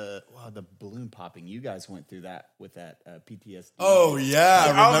the balloon popping. You guys went through that with that PTSD. Oh yeah,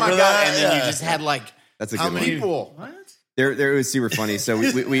 oh my that? god! And then you just had like That's a how good many one. people. What? There was super funny. So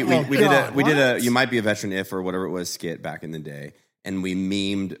we did a you might be a veteran if or whatever it was skit back in the day, and we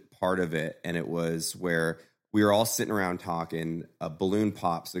memed part of it, and it was where we were all sitting around talking. A balloon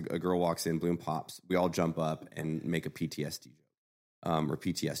pops. A girl walks in. Balloon pops. We all jump up and make a PTSD joke, or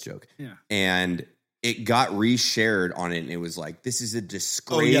PTS joke. Yeah. And it got reshared on it, and it was like, this is a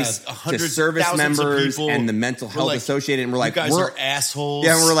disgrace to 100,000 service members people. and the mental health like, associated. And we're like, you guys are assholes.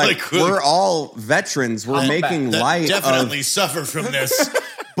 Yeah, and we're like, we're all veterans. We're making light definitely of. suffer from this.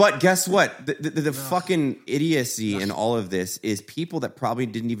 But guess what? The fucking idiocy in all of this is people that probably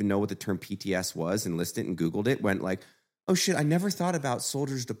didn't even know what the term PTS was and listed it and Googled it, went like, oh shit, I never thought about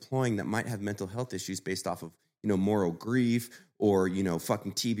soldiers deploying that might have mental health issues based off of, moral grief or,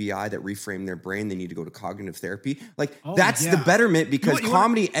 fucking TBI that reframe their brain. They need to go to cognitive therapy. Like, that's the betterment because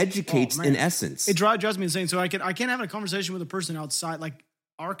comedy educates in essence. It drives me insane. So I can't have a conversation with a person outside, like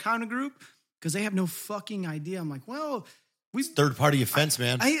our kind of group, because they have no fucking idea. I'm like, well, Third party offense,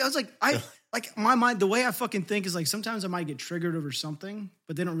 man. I was like, like my mind, the way I fucking think is like sometimes I might get triggered over something,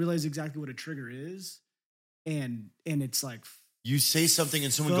 but they don't realize exactly what a trigger is. And it's like, you say something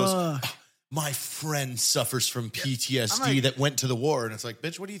and someone goes, oh, my friend suffers from PTSD that went to the war. And it's like,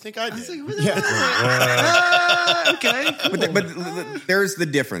 bitch, what do you think I did? Okay. Cool. But there's the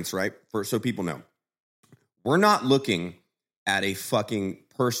difference, right? So people know. We're not looking at a fucking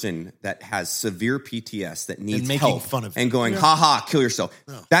person that has severe PTS that needs help fun of and going, ha, kill yourself.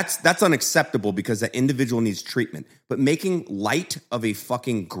 No. That's unacceptable because that individual needs treatment. But making light of a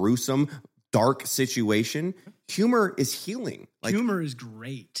fucking gruesome, dark situation, humor is healing. Like, humor is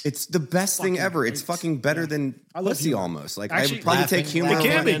great. It's the best thing ever. Great. It's fucking better than pussy almost. Like, actually, I would probably take humor. It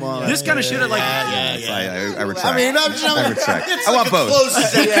can be. This kind of shit, like, I retract. I mean, I retract. I want both.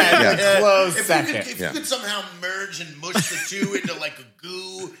 If you could somehow merge and mush the two into like a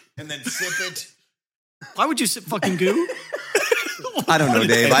goo and then sip it. Why would you sip fucking goo? I don't know,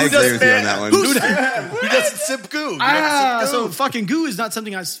 Dave. I agree with you on that one. Who doesn't sip goo? So fucking goo is not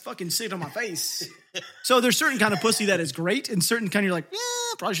something I fucking sit on my face. So there's certain kind of pussy that is great, and certain kind you're like,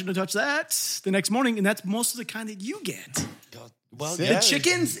 probably shouldn't have touched that the next morning, and that's most of the kind that you get. Well, the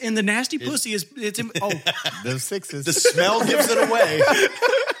chickens and the nasty pussy those sixes. The smell gives it away.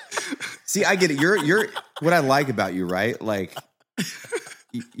 See, I get it. You're what I like about you, right? Like,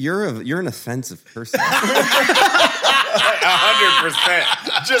 you're an offensive person.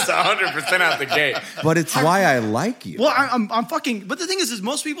 100%. Just 100% out the gate. But it's why I like you. Well, I'm fucking. But the thing is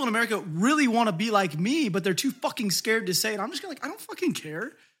most people in America really want to be like me, but they're too fucking scared to say it. I'm just gonna I don't fucking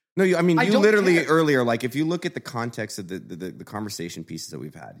care. No, I mean, I you don't literally care. earlier, like if you look at the context of the conversation pieces that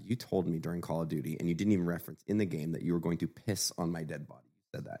we've had, you told me during Call of Duty, and you didn't even reference in the game that you were going to piss on my dead body.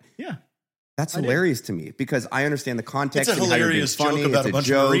 You said that. Yeah. That's hilarious to me because I understand the context. It's a and how you're being hilarious funny. joke about It's a bunch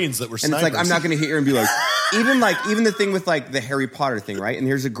joke. of Marines that were And it's like, I'm snipers. not going to hit you and be like, even the thing with like the Harry Potter thing, right? And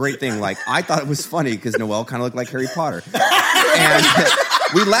here's a great thing. Like, I thought it was funny because Noelle kind of looked like Harry Potter. And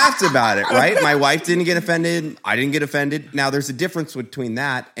we laughed about it, right? My wife didn't get offended. I didn't get offended. Now, there's a difference between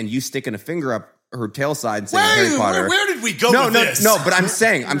that and you sticking a finger up her tail side and saying Harry Potter. Where did we go No, with no, this? no, but I'm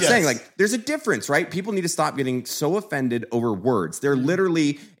saying, Yes. like, there's a difference, right? People need to stop getting so offended over words. They're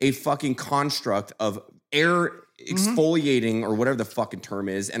literally a fucking construct of air exfoliating or whatever the fucking term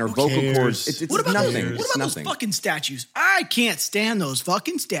is, and our vocal cares? cords. It's What about nothing. those, what It's about nothing. those fucking statues? I can't stand those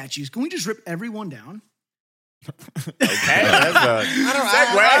fucking statues. Can we just rip everyone down? Okay, that's a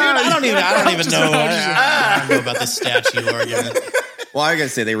I don't even know. I don't know about the statue argument. Well, I gotta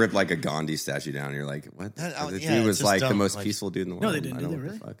say, they ripped like a Gandhi statue down. You're like, what? That- The yeah, dude it's was just like the dumb. most Like- peaceful dude in the No, world. they didn't. I Did don't they know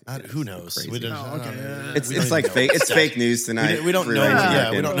really? what the fuck. Who knows? Crazy. We didn't- Oh, okay. It's we don't like even fake. know It's what fake news tonight. We don't for know. American.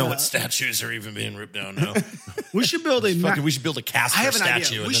 Yeah, we don't know what statues are even being ripped down now. We should build a Fucking, we should build a Casper I have an statue.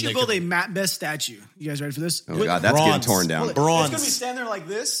 idea. and We then should they build could- a Matt Best statue. You guys ready for this? Oh god, that's getting torn down. It's going to be Bronze. standing there like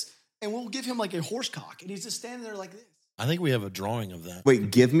this, and we'll give him like a horse cock, and he's just standing there like this. I think we have a drawing of that.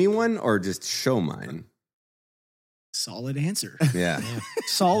 Wait, give me one or just show mine? Solid answer. Yeah.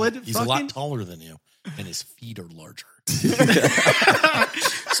 Solid. He's fucking, a lot taller than you, and his feet are larger.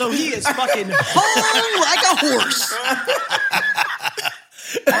 So he is fucking hung like a horse.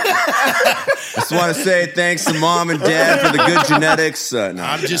 Just want to say thanks to mom and dad for the good genetics. No,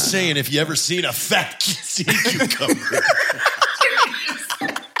 I'm just saying, if you ever seen a fat sea cucumber,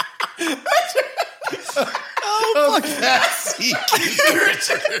 fat sea cucumber.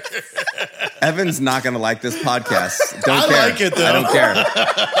 Evan's not going to like this podcast. Don't I care. like it, though. I don't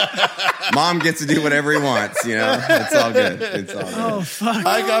care. Mom gets to do whatever he wants. You know, it's all good. It's all good. Oh fuck.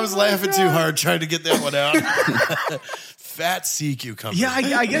 I was laughing too hard trying to get that one out. Fat sea cucumber. Yeah,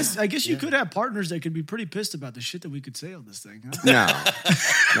 I guess you could have partners that could be pretty pissed about the shit that we could say on this thing. Huh?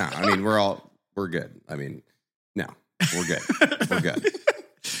 No. I mean, we're good. I mean, no, we're good. We're good.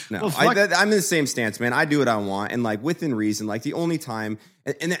 No, Well, fuck. I'm in the same stance, man. I do what I want, and like within reason. Like the only time,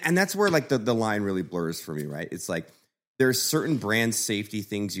 and that's where like the line really blurs for me, right? It's like there's certain brand safety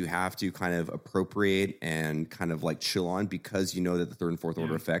things you have to kind of appropriate and kind of like chill on because you know that the third and fourth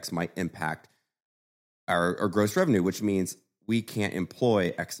order effects might impact our gross revenue, which means we can't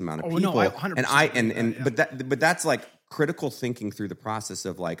employ X amount of Oh, people. no, I 100% and agree with that, yeah. but that's like critical thinking through the process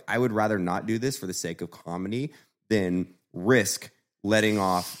of like I would rather not do this for the sake of comedy than risk letting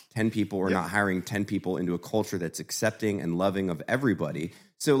off 10 people or not hiring 10 people into a culture that's accepting and loving of everybody.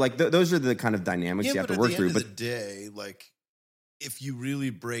 So like those are the kind of dynamics you have to work through. But But at the end of the day, like if you really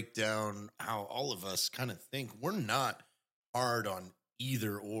break down how all of us kind of think, we're not hard on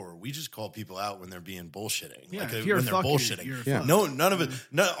either or. We just call people out when they're being bullshitting. Yeah, like if you're when a they're fuck, bullshitting. you're a Yeah. fuck. No, none of it.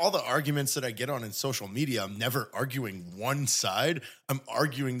 No, all the arguments that I get on in social media, I'm never arguing one side. I'm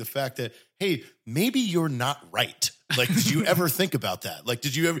arguing the fact that, hey, maybe you're not right. Like, did you ever think about that? Like,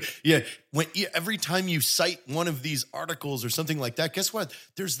 did you ever? Yeah. Every time you cite one of these articles or something like that, guess what?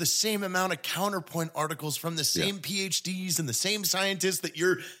 There's the same amount of counterpoint articles from the same PhDs and the same scientists that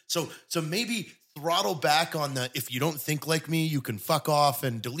you're. So maybe throttle back on the if you don't think like me, you can fuck off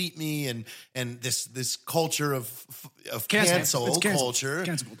and delete me and this culture of cancel It's cancel. culture.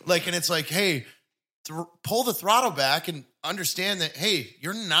 Cancel culture. Like, and it's like, hey, pull the throttle back and understand that, hey,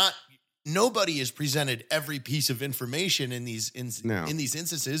 you're not. Nobody has presented every piece of information in these No. in these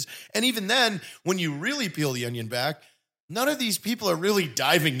instances, and even then, when you really peel the onion back, none of these people are really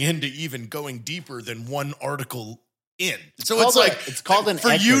diving into even going deeper than one article in. So it's like it's called an for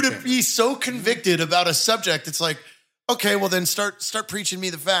echo you to chamber. be so convicted about a subject. It's like, okay, well then start preaching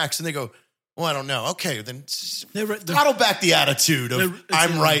me the facts, and they go, well, I don't know. Okay, then throttle back the attitude of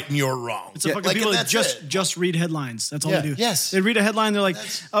I'm right and you're wrong. It's a fucking people that just read headlines. That's all Yeah, they do. yes. They read a headline. They're like,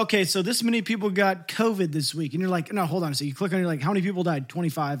 okay, so this many people got COVID this week. And you're like, no, hold on. So you click on it, you're like, how many people died?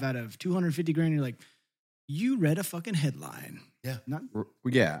 25 out of 250 grand. You're like, you read a fucking headline. Yeah. Not,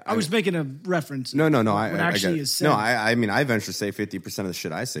 yeah, I was making a reference. No. What I actually get it. is said. No, I mean, I venture to say 50% of the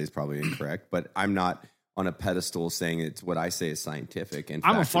shit I say is probably incorrect, but I'm not on a pedestal saying it's what I say is scientific. And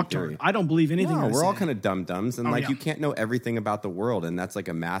I'm a fact and fucktard. theory. I don't believe anything. No, I we're all say. kind of dum-dums, and Oh, like yeah. you can't know everything about the world, and that's like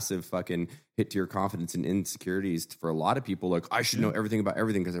a massive fucking hit to your confidence and insecurities for a lot of people. Like, I should know everything about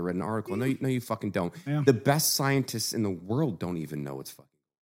everything because I read an article. No, you fucking don't. Yeah. The best scientists in the world don't even know what's fucking.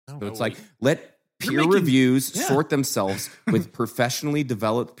 So it's like let peer making- reviews yeah. sort themselves with professionally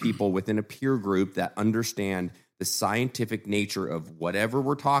developed people within a peer group that understand the scientific nature of whatever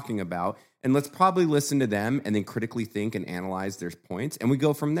we're talking about. And let's probably listen to them and then critically think and analyze their points. And we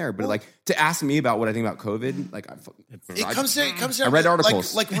go from there. But like to ask me about what I think about COVID, like It comes down I read to,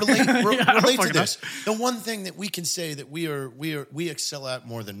 articles. like relate don't to fucking this. The one thing that we can say that we excel at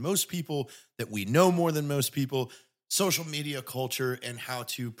more than most people, that we know more than most people, social media culture and how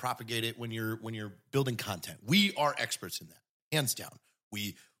to propagate it when you're building content. We are experts in that, hands down.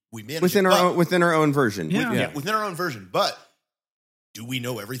 We manage within it, within our own version. Yeah. within our own version. But do we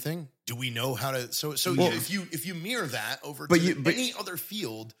know everything? Do we know how to? So if you mirror that over to any other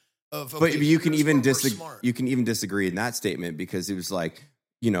field of, But you can even disagree. disagree in that statement because it was like,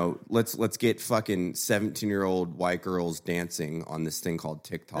 let's get fucking 17-year-old white girls dancing on this thing called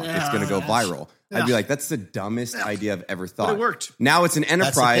TikTok. It's going to go viral. I'd be like, that's the dumbest idea I've ever thought. But it worked. Now it's an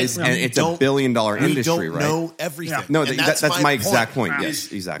enterprise and it's a $1 billion industry, we right? don't know everything. Yeah. No, And that's my exact point. is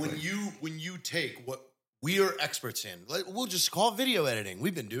Yes, exactly. When you take what we are experts in, like, we'll just call it video editing.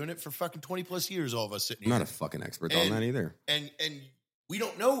 We've been doing it for fucking 20 plus years, all of us sitting I'm here. not a fucking expert on And- that either. And we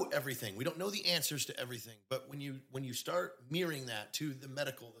don't know everything. We don't know the answers to everything. But when you start mirroring that to the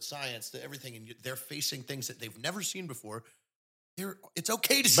medical, the science, to everything, and they're facing things that they've never seen before, it's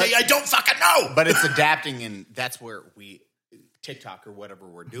okay to say, I don't fucking know. But it's adapting, and that's where TikTok or whatever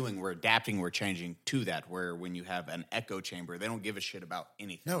we're doing, we're adapting, we're changing to that, where when you have an echo chamber, they don't give a shit about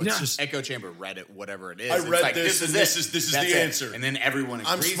anything. No, it's just echo chamber, Reddit, whatever it is. I It's read like, this, and this is That's the it. answer. And then everyone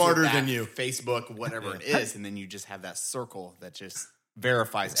agrees I'm smarter with that, than you. Facebook, whatever it is, and then you just have that circle that just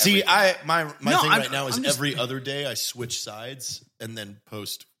verifies see. everything. My thing I'm- right now is I'm just- every other day I switch sides and then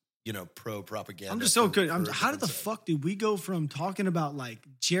post pro propaganda. I'm just so good. for How did the different side. fuck did we go from talking about like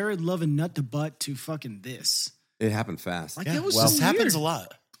Jared loving nut to butt to fucking this? It happened fast. Like Yeah, that was well, so this happens weird. a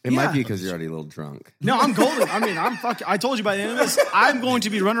lot. It might yeah. be because you're already a little drunk. No, I'm golden. I mean, I told you by the end of this, I'm going to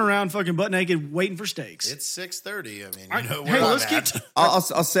be running around fucking butt naked waiting for steaks. It's 6:30. I mean, I- you know hey, where let's I'm keep- at. I'll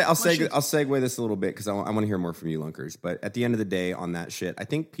segue this a little bit because I want to hear more from you, Lunkers. But at the end of the day, on that shit, I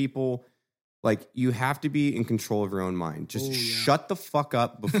think people like you have to be in control of your own mind. Just shut the fuck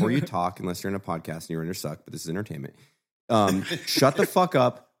up before you talk, unless you're in a podcast and you're in your suck. But this is entertainment. Shut the fuck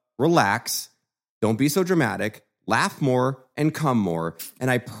up. Relax. Don't be so dramatic. Laugh more and come more. And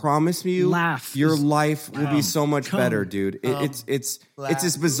I promise you, Laugh your is- life will be so much Come. better, dude. It's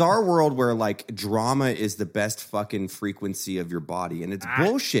this bizarre world where like drama is the best fucking frequency of your body, and it's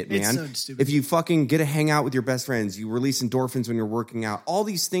bullshit, it's man. so stupid. If you fucking get to hang out with your best friends, you release endorphins when you're working out. All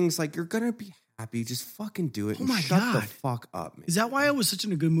these things, like you're gonna be happy. Just fucking do it. Oh and my shut the God. fuck up, man. Is that why I was such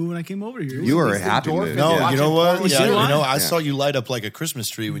in a good mood when I came over here? You were It's a the happy endorphins. mood. No, Yeah. you know what? porn. Yeah, You you know what? know, I saw you light up like a Christmas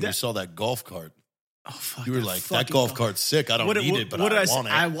tree when you That- saw that golf cart. Oh, fuck You were that like, that fucking golf cart's sick. I don't need it, but I say? want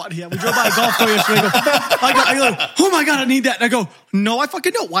it. I want. Yeah, we drove by a golf cart yesterday. I go, oh my god, I need that. And I go, no, I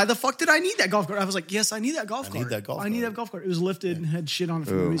fucking don't. Why the fuck did I need that golf cart? I was like, yes, I need that golf I cart. need that golf I need cart. that golf cart. It was lifted and had shit on it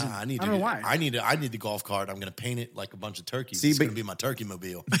for no reason. I don't know why. I need the golf cart. I'm going to paint it like a bunch of turkeys. See, it's but- going to be my turkey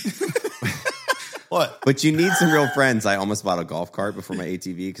mobile. What? But you need some real friends. I almost bought a golf cart before my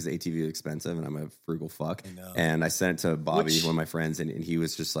ATV because ATV is expensive and I'm a frugal fuck. know. And I sent it to Bobby, one of my friends, and he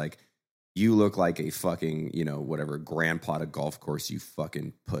was just like, you look like a fucking, whatever, grandpa to golf course, you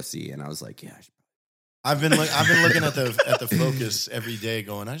fucking pussy. And I was like, yeah. I've been looking at the Focus every day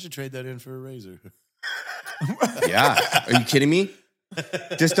going, I should trade that in for a Razor. Yeah. Are you kidding me?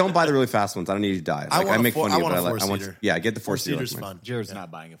 Just don't buy the really fast ones. I don't need you to die. Like, I make fun of you, but I want, four-seater. yeah, get the four-seater. Four-seater's like mine. fun. Jared's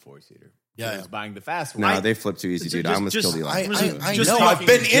not buying a 4-seater. Yeah, Jared's yeah. buying the fast one. No, they flip too easy, dude. I almost just- killed Eli. I Just know. talking I've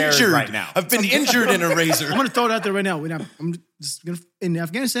been to Jared injured right now. I've been injured in a Razor. I'm going to throw it out there right now. I'm just gonna, in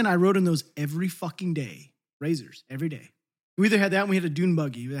Afghanistan, I rode in those every fucking day. Razors, every day. We either had that and we had a dune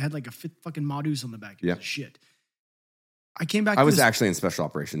buggy that had like a fucking Modus on the back. Yeah. Shit. I came back. I to was this- actually in special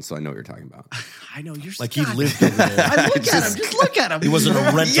operations, so I know what you're talking about. I know you're Like he God. lived over there. I look at him. Just look at him. He wasn't a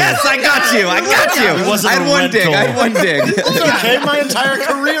rental. Yes, I got you. I got you. It wasn't I had a one dig. rental. I had one dig. It's okay. My entire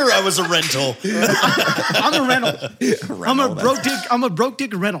career, I was a rental. I'm a rental. I'm a broke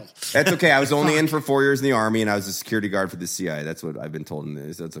dick rental. That's okay. I was only in for 4 years in the Army, and I was a security guard for the CIA. That's what I've been told in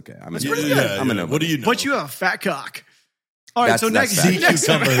this. That's okay. I'm a pretty good. I'm a nobody. What do you know? But you have a fat cock. All right, That's- so that's next, bad. Sea next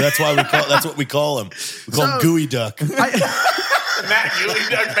cucumber. That's why we call. That's what we call him. We call him So- Gooey Duck. Matt Ewing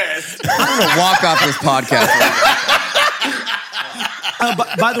Doug Best. I'm going to walk off this podcast.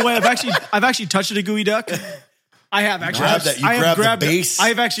 By the way, I've actually touched a gooey duck. I have actually. Grab that. You I have grab the base I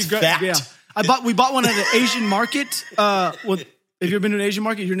have actually grabbed. fat. Yeah, we bought one at an Asian market. Have you ever been to an Asian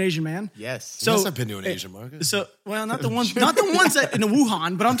market? You're an Asian man. Yes. So Yes, I've been to an Asian market. So, well, not the ones that in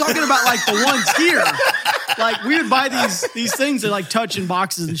Wuhan, but I'm talking about like the ones here. Like we would buy these things that like touch in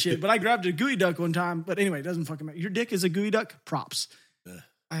boxes and shit. But I grabbed a gooey duck one time. But anyway, it doesn't fucking matter. Your dick is a gooey duck. Props.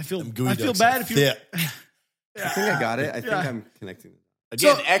 I feel Gooey bad if you. thick. I think I got it. I think I'm connecting.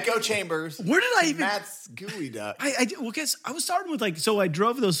 Again, So- echo chambers. Where did I even? Matt's gooey duck. Well, guess I was starting with like, so I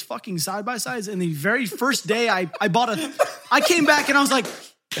drove those fucking side by sides, and the very first day I came back and I was like,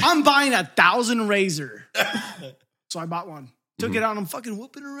 I'm buying 1,000 razor. So I bought one. Took it out and I'm fucking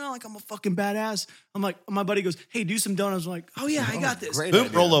whooping around like I'm a fucking badass. I'm like, my buddy goes, hey, do some donuts. I'm like, oh yeah, I got this. Great Boom,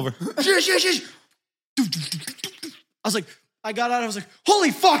 idea. roll over. Shush. I was like, I got out. I was like,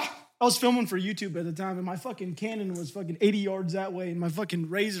 holy fuck. I was filming for YouTube at the time, and my fucking Canon was fucking 80 yards that way, and my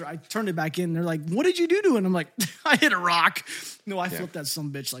fucking razor, I turned it back in. And they're like, what did you do to it? And I'm like, I hit a rock. No, I flipped that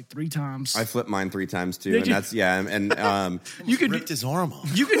some bitch like 3 times. I flipped mine 3 times too, Did and you? that's You could Ripped his arm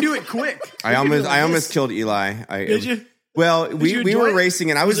off. you can do it quick. I You can do almost it like I almost this. killed Eli. Did you? Well, you we enjoy were it? racing,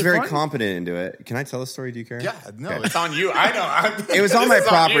 and I was Was it very fun? confident into it. Can I tell a story? Do you care? Yeah, no, Okay. it's on you. I know. It was on my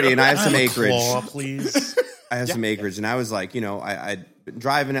property, and I have some acreage. Claw, please. I have some acreage, and I was like, I'd been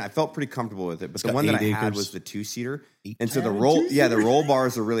driving it. I felt pretty comfortable with it, but the one that I had was the 2-seater, and so the roll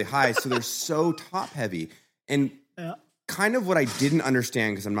bars are really high, so they're so top heavy. And kind of what I didn't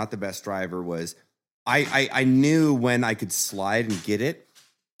understand, because I'm not the best driver, was I knew when I could slide and get it,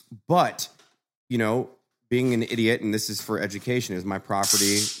 but being an idiot, and this is for education, is my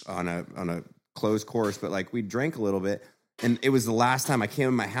property on a closed course, but like we drank a little bit. And it was the last time I came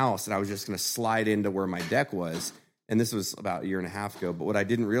in my house, and I was just going to slide into where my deck was. And this was about 1.5 years ago. But what I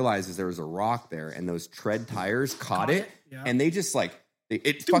didn't realize is there was a rock there, and those tread tires caught it. Yeah. And they just like,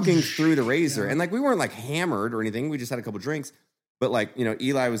 it fucking threw the razor. And like, we weren't like hammered or anything. We just had a couple drinks. But like,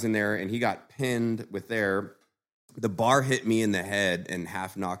 Eli was in there, and he got pinned with the bar hit me in the head and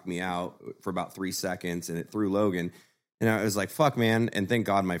half knocked me out for about 3 seconds, and it threw Logan. And I was like, fuck, man. And thank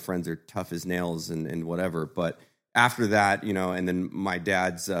God my friends are tough as nails and whatever. But after that, and then my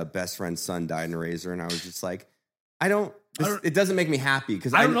dad's best friend's son died in a razor, and I was just like, it doesn't make me happy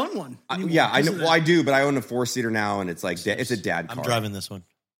because I don't own one. anymore Yeah, I because know. of Well, that. I do, but I own a 4-seater now, and it's like it's a dad car. I'm driving this one.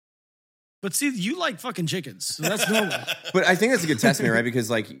 But see, you like fucking chickens, so that's normal. But I think that's a good testament, right? Because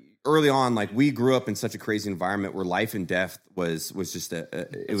like early on, like we grew up in such a crazy environment where life and death was just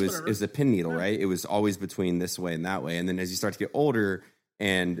it was a pin needle, right? It was always between this way and that way. And then as you start to get older,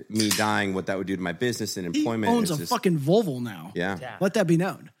 and me dying, what that would do to my business and He employment. owns it's a just, fucking Volvo now. yeah. Let that be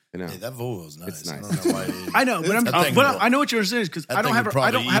known. I know. Hey, that Volvo's nice. It's nice. I don't know why. I know, but That thing but will- I know what you're saying because that I don't thing have would a,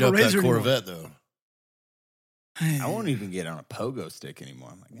 I probably don't have eat a up that razor anymore. Corvette though. I won't even get on a pogo stick anymore.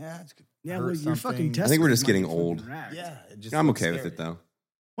 I'm like, it's good. Yeah, Hurt well, you're fucking something. testing. I think we're just might getting be fucking old. racked. Yeah, it just I'm looks okay with scary. it though.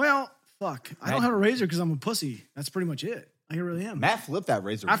 Well, fuck. I don't have a razor because I'm a pussy. That's pretty much it. I really am. Matt flipped that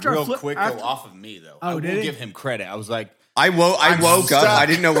razor After I real flip- quick after- though, off of me though. Oh, I will did he? give him credit. I was like, I woke stuck. up. I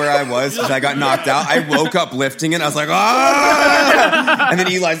didn't know where I was because I got knocked out. I woke up lifting it. I was like, ah! And then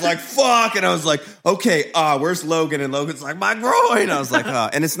Eli's like, fuck. And I was like, okay, where's Logan? And Logan's like, my groin. I was like,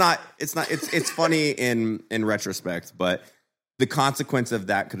 and it's funny in retrospect, but the consequence of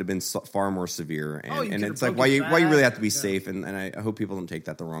that could have been far more severe. And, Oh, you and could it's have like, broke why your you really back. have to be Yeah. safe. And I hope people don't take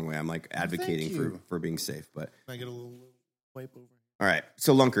that the wrong way. I'm like advocating you. for being safe. But Can I get a little wipe over? all right.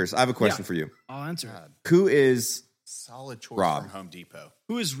 So Lunkers, I have a question Yeah. for you. I'll answer. Who is solid choice Rob. from Home Depot.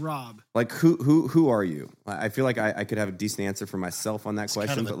 Who is Rob? like who are you? I feel like I could have a decent answer for myself on that It's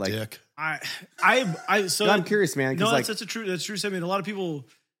question, kind of but a like dick. So No, I'm curious, man. 'Cause, No, like, that's a true statement. A lot of people.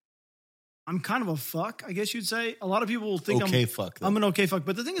 I'm kind of a fuck, I guess you'd say. A lot of people think Okay, fuck. I'm an okay fuck,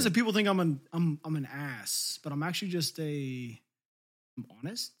 but the thing is that people think I'm an ass, but I'm actually just I'm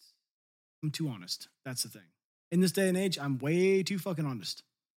honest. I'm too honest. That's the thing. In this day and age, I'm way too fucking honest.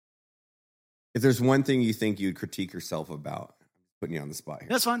 if there's one thing you think you'd critique yourself about, I'm putting you on the spot here.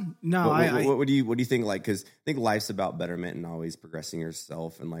 That's fine. No, What do you think? Like, because I think life's about betterment and always progressing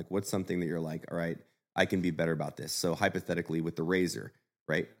yourself. And like, what's something that you're like, all right, I can be better about this. So hypothetically, with the razor,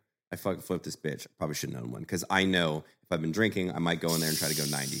 right? I fucking flipped this bitch. I probably shouldn't own one because I know if I've been drinking, I might go in there and try to go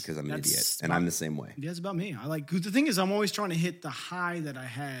 90 because I'm an That's idiot, and smart. I'm the same way. Yeah, it's about me. I like 'cause the thing is, I'm always trying to hit the high that I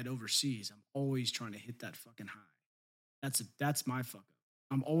had overseas. I'm always trying to hit that fucking high. That's my fuck up.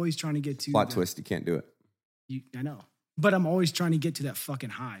 I'm always trying to get to Plot the- twist, you can't do it. I know, but I'm always trying to get to that fucking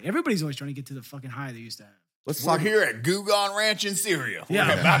high. Everybody's always trying to get to the fucking high they used to have. Let's We're talk here at Gugon Ranch and Cereal. Yeah.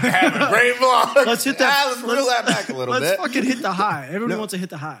 We're about to have a great vlog. Let's hit that. Let's reel that back a little Let's bit. fucking hit the high. Everyone No. wants to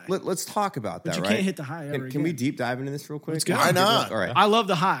hit the high. Let's talk about But that, you right? can't hit the high ever Can we again. deep dive into this real quick? Let's go. Why not? All right. I love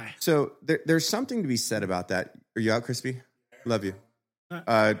the high. So there's something to be said about that. Are you out, Crispy? Love you.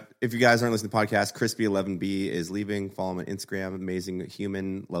 If you guys aren't listening to the podcast, Crispy11B is leaving. Follow him on Instagram. Amazing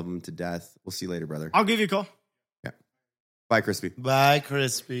human. Love him to death. We'll see you later, brother. I'll give you a call. Bye, Crispy. Bye,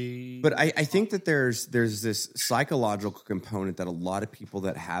 Crispy. But I think that there's this psychological component that a lot of people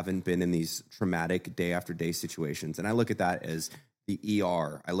that haven't been in these traumatic day after day situations, and I look at that as the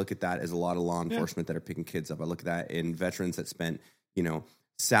ER. I look at that as a lot of law enforcement that are picking kids up. I look at that in veterans that spent,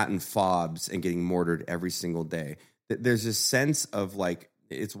 sat in fobs and getting mortared every single day. There's this sense of like,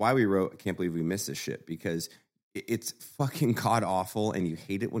 it's why we wrote, I can't believe we missed this shit, because it's fucking god awful and you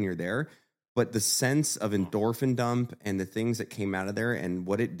hate it when you're there. But the sense of endorphin dump and the things that came out of there and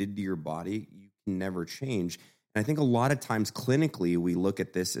what it did to your body, you can never change. And I think a lot of times clinically, we look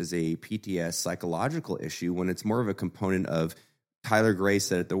at this as a PTS psychological issue when it's more of a component of, Tyler Gray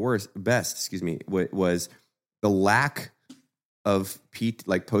said it best, was the lack of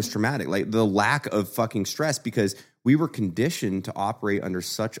post-traumatic, like the lack of fucking stress, because we were conditioned to operate under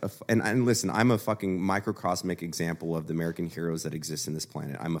such a, and listen, I'm a fucking microcosmic example of the American heroes that exist in this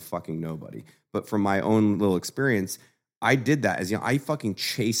planet. I'm a fucking nobody. But from my own little experience, I did that as, I fucking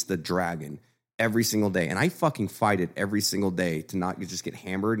chased the dragon every single day. And I fucking fight it every single day to not just get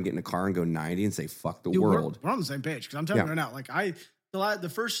hammered and get in a car and go 90 and say, fuck the Dude, world. We're on the same page. Because I'm telling you right now, like the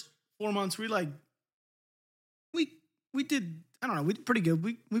first 4 months, we did, I don't know, we did pretty good.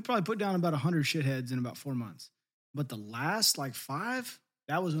 We probably put down about 100 shitheads in about 4 months. But the last 5,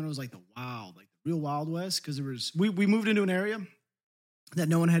 that was when it was like the real Wild West. Because we moved into an area that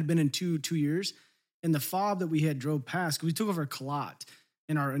no one had been in two years. And the fob that we had drove past, because we took over a Kalat,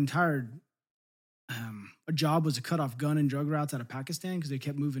 and our entire job was to cut off gun and drug routes out of Pakistan because they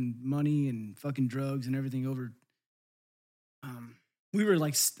kept moving money and fucking drugs and everything over. We were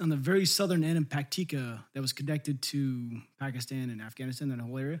on the very southern end of Paktika that was connected to Pakistan and Afghanistan, that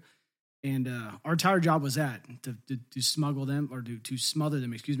whole area. And our entire job was to smuggle them, or to smother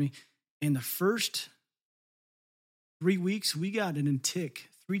them, And the first 3 weeks, we got an tick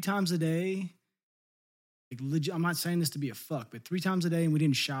 3 times a day. Like legit, I'm not saying this to be a fuck, but 3 times a day, and we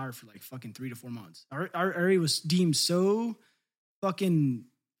didn't shower for fucking 3 to 4 months. Our area was deemed so fucking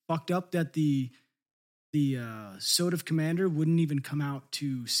fucked up that the SOTF commander wouldn't even come out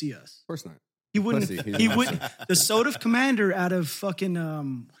to see us. Of course not. He wouldn't. Pussy. He wouldn't. The SOTF commander out of fucking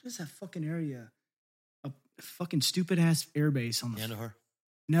what is that fucking area? A fucking stupid ass airbase on the. Kandahar.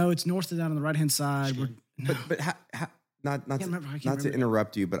 No, it's north of that on the right hand side. But not remember. to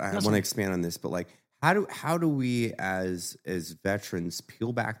interrupt you, but I want to expand on this. But how do we as veterans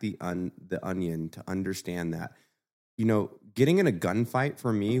peel back the onion to understand that, getting in a gunfight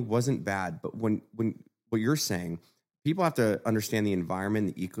for me wasn't bad, but when what you're saying, people have to understand the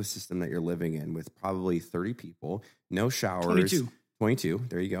environment, the ecosystem that you're living in, with probably 30 people, no showers. 22.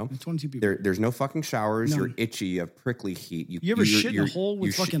 There you go. 22 people. There's no fucking showers. None. You're itchy. You have prickly heat. You ever shit in a hole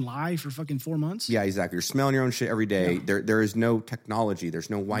with fucking lye for fucking 4 months? Yeah, exactly. You're smelling your own shit every day. Yeah. There is no technology. There's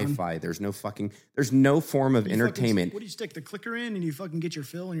no Wi-Fi. There's no form of entertainment. What do you stick the clicker in and you fucking get your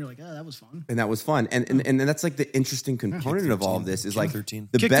fill and you're like, oh, that was fun. And that was fun. And that's like the interesting component of all of this is like 13.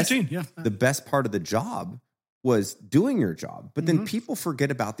 the Kick best 13, yeah. the best part of the job was doing your job. But then people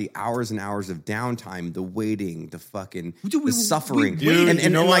forget about the hours and hours of downtime, the waiting, the fucking the suffering. Dude, you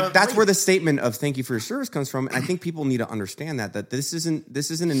know what? That's where the statement of thank you for your service comes from. And I think people need to understand that this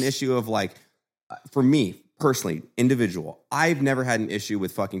isn't an issue of for me personally, individual. I've never had an issue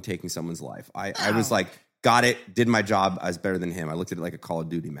with fucking taking someone's life. I was like, got it, did my job, I was better than him. I looked at it like a Call of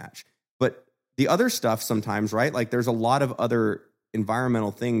Duty match. But the other stuff sometimes, right? Like there's a lot of other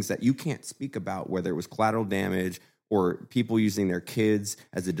environmental things that you can't speak about, whether it was collateral damage or people using their kids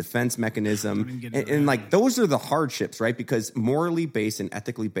as a defense mechanism. And those are the hardships, right? Because morally based and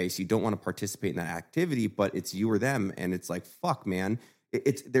ethically based, you don't want to participate in that activity, but it's you or them. And it's like, fuck, man.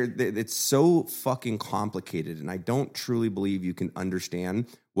 It's so fucking complicated. And I don't truly believe you can understand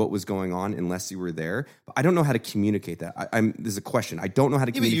what was going on unless you were there. But I don't know how to communicate that. There's a question. I don't know how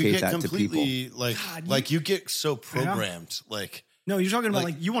to communicate that to people. You get so programmed. No, you're talking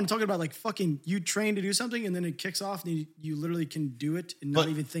about you want to talk about fucking you train to do something and then it kicks off and you literally can do it and not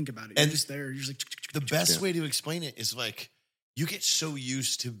even think about it. You're just there. You're just like the best way to explain it is you get so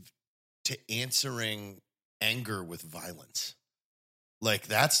used to answering anger with violence.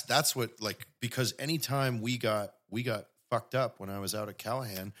 That's what because anytime we got fucked up when I was out at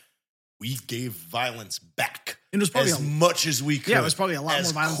Callahan, we gave violence back. it was probably as much as we could. Yeah, it was probably a lot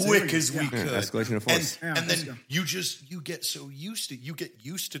as more violence quick than as we everything. could. Escalation of force. And Yeah, then you get so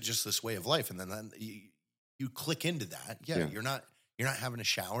used to just this way of life, and then you click into that. Yeah, you're not having a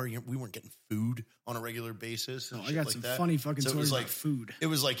shower. We weren't getting food on a regular basis. And I shit got like some that. funny fucking So it stories was about like food. It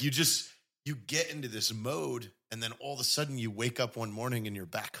was like you get into this mode, and then all of a sudden you wake up one morning and you're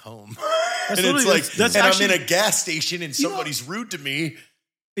back home. That's And it's literally- like, that's and actually- I'm in a gas station and You know- somebody's rude to me.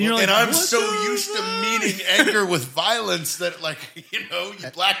 And you're And like, I'm "What so the used to fuck?" meeting anger with violence that, like, you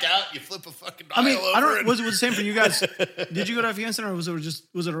black out, you flip a fucking dial I mean, over. I don't. and- Was it the same for you guys? Did you go to Afghanistan or was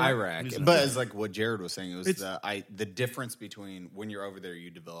it Iraq. But it's like what Jared was saying. It was It's- the difference between when you're over there, you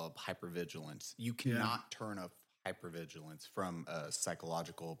develop hypervigilance. You cannot turn off hypervigilance from a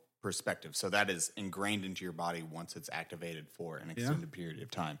psychological perspective. So that is ingrained into your body once it's activated for an extended period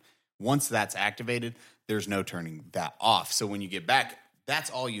of time. Once that's activated, there's no turning that off. So when you get back,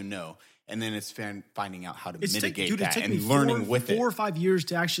 that's all you know. And then it's finding out how to mitigate that it took me and learning with 4 it. or 5 years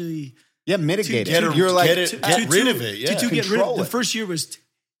to actually Mitigate get it. it- You're like, get rid of it. Yeah. to get rid of Control the it. first year was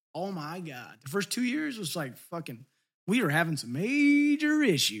oh my god. The first 2 years was like fucking we were having some major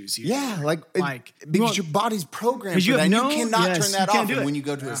issues here. yeah, like because your body's programmed 'Cause for you that. have You no- cannot yes, turn that you can't off. do And it. when you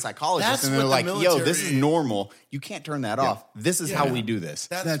go to a psychologist That's and they're what like, the yo, this is military- normal. You can't turn that off. This is how we do this.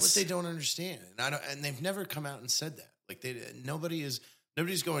 That's That's- what they don't understand, and they've never come out and said that. Like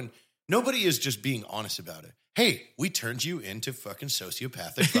nobody's just being honest about it. Hey, we turned you into fucking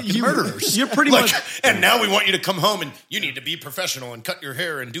sociopathic fucking murderers. You're pretty like, much- and now we want you to come home and you need to be professional and cut your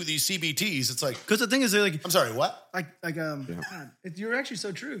hair and do these CBTs. It's like, Because the thing is, they're like, I'm sorry, what? God, you're actually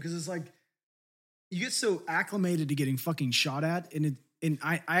so true because it's like you get so acclimated to getting fucking shot at, and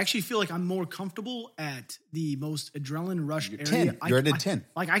I actually feel like I'm more comfortable at the most adrenaline rush area. 10. You're at a 10.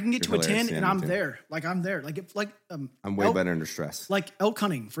 Like I can get You're to a 10 hilarious, and yeah, I'm me too. there. Like I'm there. I'm way better under stress. Like elk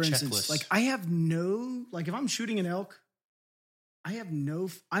hunting, for instance. Checklist. Like I have no, like if I'm shooting an elk,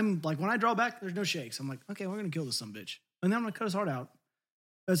 I'm like when I draw back, there's no shakes. I'm like, okay, we're gonna kill this sumbitch, and then I'm gonna cut his heart out.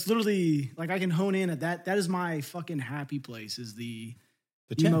 That's literally like I can hone in at that. That is my fucking happy place. Is the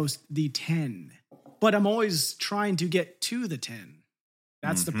 10. But I'm always trying to get to the 10.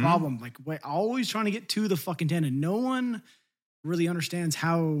 That's the problem. Like always trying to get to the fucking 10, and no one really understands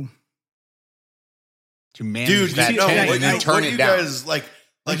how. To manage Dude, that you know, 10 what and then you- turn what it you down. guys like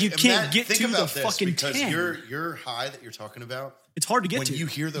you can't get think to the about this fucking because 10. your high that you're talking about. It's hard to get When to. you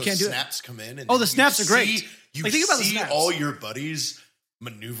hear those can't do it. snaps come in, and Oh, the you snaps are great. see- You Like, think about the see snaps. all your buddies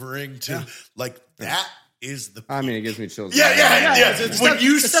maneuvering to like that is the. I mean, it gives me chills. Yeah. it's When stuff-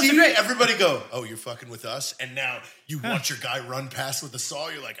 you the stuff's see great. everybody go, oh, you're fucking with us, and now you watch your guy run past with the saw,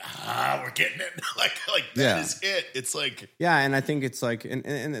 you're like, we're getting it. like that is it. It's like, Yeah, and I think it's like, and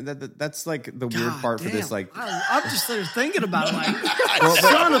that's like the weird God part for damn. this. Like, I'm just there thinking about it. Like,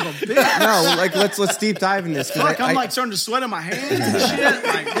 son of a bitch. no, like let's deep dive in this. 'cause Fuck, I'm I- like starting to sweat on my hands and shit.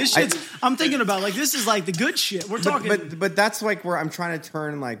 Like this shit's. I'm thinking about like this is like the good shit. We're talking. but that's like where I'm trying to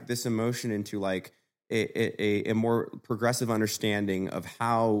turn like this emotion into like a more progressive understanding of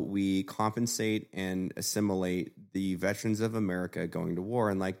how we compensate and assimilate the veterans of America going to war.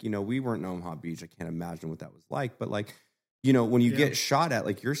 And like, we weren't in Omaha Beach. I can't imagine what that was like. But like, when you get shot at,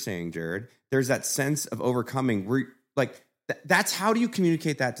 like you're saying, Jared, there's that sense of overcoming where like, that's how do you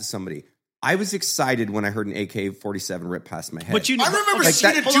communicate that to somebody? I was excited when I heard an AK-47 rip past my head. But I remember okay,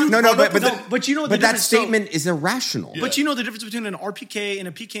 seeing a hold on. dude. No, run up but with But you know the but that difference, so- statement is irrational. But you know the difference between an RPK and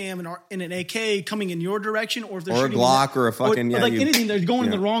a PKM and an AK coming in your direction, or if they're Or a shooting Glock or a fucking- or yeah, like you- anything, they're going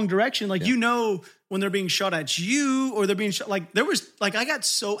in yeah. the wrong direction. Like when they're being shot at you, or they're being shot. Like there was like I got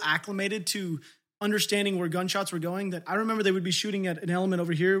so acclimated to understanding where gunshots were going that I remember they would be shooting at an element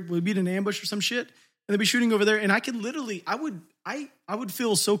over here, would be in an ambush or some shit, and they'd be shooting over there, and I could literally, I would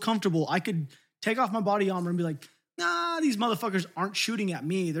feel so comfortable. I could take off my body armor and be like, nah, these motherfuckers aren't shooting at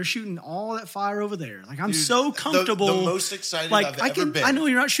me. They're shooting all that fire over there. Like I'm Dude, so comfortable. The most excited like I've ever been. I know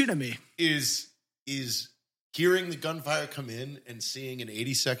you're not shooting at me. is hearing the gunfire come in and seeing an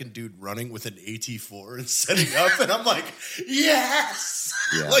 82nd dude running with an AT4 and setting up, and I'm like, yes,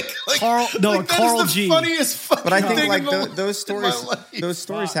 Yeah. like Carl- no, like, that Carl is the G. funniest fucking But I think thing like in the- those in my stories, life. those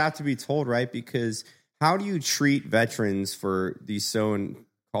stories have to be told, right? Because how do you treat veterans for these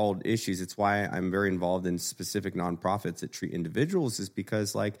so-called issues? It's why I'm very involved in specific nonprofits that treat individuals, is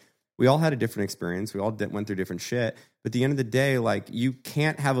because like we all had a different experience, we all went through different shit. But at the end of the day, like you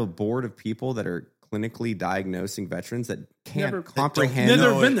can't have a board of people that are clinically diagnosing veterans that can't Never- comprehend They've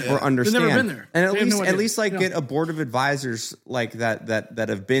never been there. or understand. They've never been there. And They have no at idea. least like No. get a board of advisors like that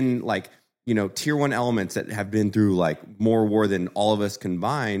have been like, tier 1 elements that have been through like more war than all of us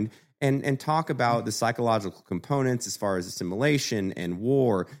combined, and talk about the psychological components as far as assimilation and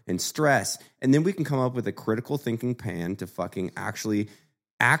war and stress. And then we can come up with a critical thinking plan to fucking actually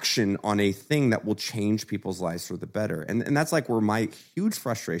action on a thing that will change people's lives for the better. And that's like where my huge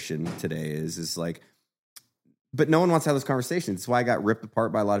frustration today is like, but no one wants to have those conversations. That's why I got ripped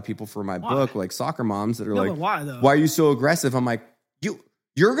apart by a lot of people for my book, like soccer moms that are No, like, but why, though? why are you so aggressive? I'm like,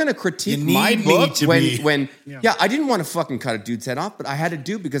 you're going to critique You need my me book to when, be- when Yeah. yeah, I didn't want to fucking cut a dude's head off, but I had to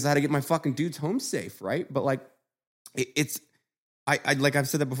do it because I had to get my fucking dudes home safe, right? But like, it's, I like I've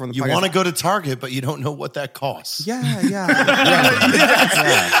said that before in the You podcast. want to go to Target, but you don't know what that costs. Yeah.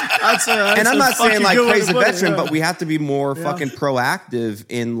 That's And I'm a not saying fucking like good way praise to the put it, veteran, yeah. but we have to be more Yeah. fucking proactive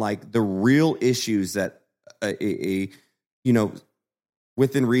in like the real issues that a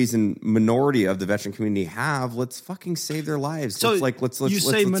within reason minority of the veteran community have. Let's fucking save their lives. So let's you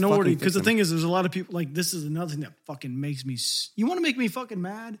say let's minority fucking because the fix thing is, there's a lot of people like this is another thing that fucking makes me. You want to make me fucking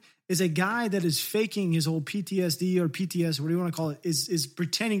mad? Is a guy that is faking his whole PTSD or PTS, or what do you want to call it? Is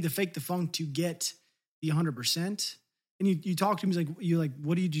pretending to fake the funk to get the 100%. And you talk to him, he's like, you're like,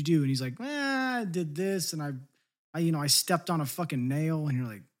 what did you do? And he's like, I did this, and I stepped on a fucking nail, and you're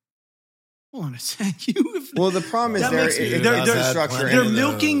like, hold on a sec, Well, the problem is That there makes me- it's they're- the they're- structure. they're They're and the-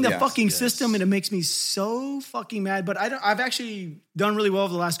 milking the yes, fucking yes. system, and it makes me so fucking mad. But I've actually done really well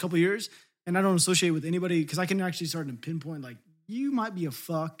over the last couple of years, and I don't associate with anybody because I can actually start to pinpoint like you might be a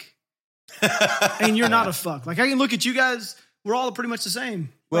fuck, and you're not a fuck. Like I can look at you guys, we're all pretty much the same.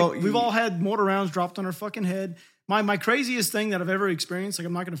 Well, Like, we've all had mortar rounds dropped on our fucking head. My craziest thing that I've ever experienced, like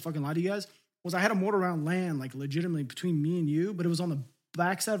I'm not gonna fucking lie to you guys, was I had a mortar round land like legitimately between me and you, but it was on the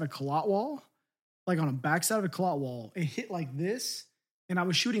backside of a Colot wall. Like on a backside of a Colot wall. It hit like this, and I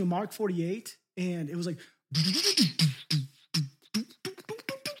was shooting a Mark 48, and it was like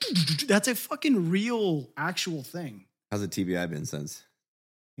that's a fucking real, actual thing. How's the TBI been since?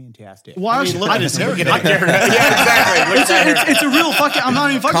 Fantastic. Well, I mean, look at his hair. It's a real fucking. I'm not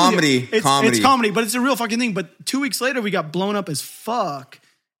even fucking Comedy, with you. It's comedy, but it's a real fucking thing. But 2 weeks later, we got blown up as fuck.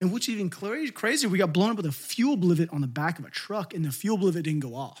 And what's even crazier, we got blown up with a fuel blivet on the back of a truck, and the fuel blivet didn't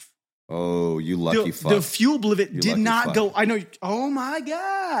go off. Oh, you lucky fuck. The fuel blivet You did lucky not fuck. go. I know. Oh my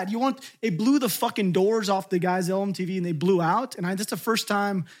God. It blew the fucking doors off the guy's LMTV and they blew out. And that's the first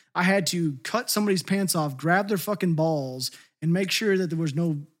time I had to cut somebody's pants off, grab their fucking balls and make sure that there was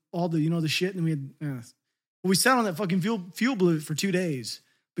all the, the shit. And we had, we sat on that fucking fuel blivet for 2 days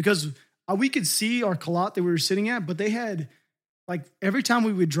because we could see our Colot that we were sitting at, but they had like every time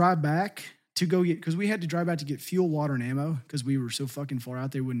we would drive back to go get, because we had to drive back to get fuel, water, and ammo because we were so fucking far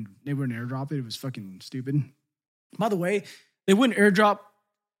out. They wouldn't airdrop it. It was fucking stupid. By the way, they wouldn't airdrop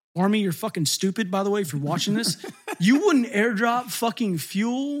Army. You're fucking stupid, by the way, if you're watching this. You wouldn't airdrop fucking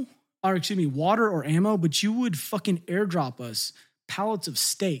fuel, or excuse me, water or ammo, but you would fucking airdrop us pallets of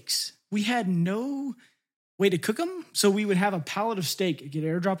steaks. We had no way to cook them, so we would have a pallet of steak get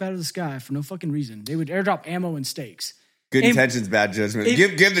airdropped out of the sky for no fucking reason. They would airdrop ammo and steaks. Good And- intentions, bad judgment.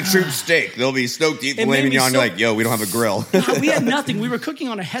 it- Give the troops steak. They'll be stoked to eat It filet made me mignon. so- You're like, yo, we don't have a grill. God, we had nothing. We were cooking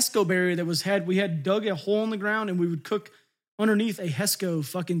on a HESCO barrier we had dug a hole in the ground and we would cook underneath a HESCO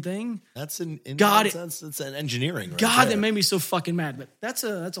fucking thing. That's that's an engineering. Right God, there. that made me so fucking mad. But that's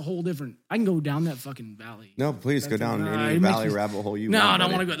a whole different. I can go down that fucking valley. No, please go down Nah, any it makes valley me- rabbit hole you No, I want.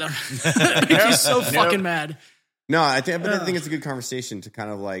 don't buddy. want to go there. It makes me so fucking mad. No, I think it's a good conversation to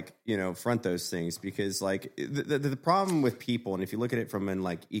kind of like, front those things because like the problem with people, and if you look at it from an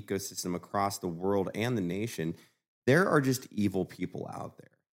like ecosystem across the world and the nation, there are just evil people out there.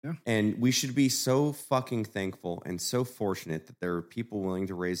 Yeah. And we should be so fucking thankful and so fortunate that there are people willing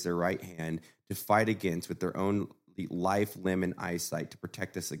to raise their right hand to fight against with their own life, limb, and eyesight to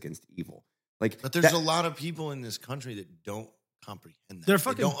protect us against evil. Like, But there's a lot of people in this country that don't comprehend that. They're They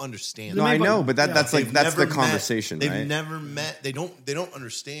fucking- don't understand. no, that. I know, but that's They've that's the never conversation, met, right? They've never met. They don't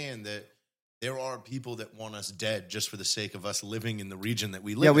understand that there are people that want us dead just for the sake of us living in the region that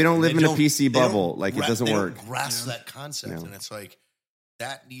we live. Yeah, we don't in. live They in a PC they don't bubble. Like, it doesn't they work. Don't grasp that concept, No. and it's like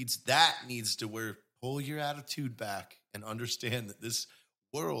that needs to pull your attitude back and understand that this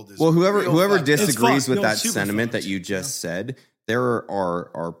world is Well, whoever real fucked up. disagrees fucked. with No, that super sentiment fucked. that you just said, there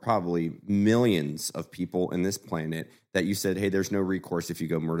are probably millions of people in this planet that you said, hey, there's no recourse if you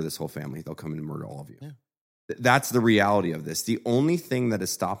go murder this whole family. They'll come in and murder all of you. Yeah. That's the reality of this. The only thing that is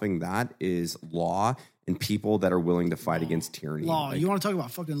stopping that is law and people that are willing to fight against tyranny. Law. Like- You want to talk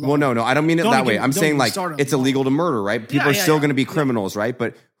about fucking law? well, no, I don't mean it Don't that way. get- I'm don't saying get like started on it's law. illegal to murder, right? People are still yeah. going to be criminals, right?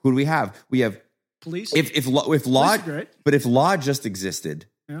 But who do we have? We have Police. if law, Police are great. but if law just existed,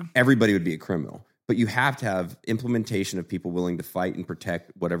 Yeah. everybody would be a criminal. But you have to have implementation of people willing to fight and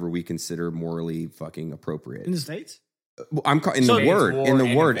protect whatever we consider morally fucking appropriate. In the States. in So- the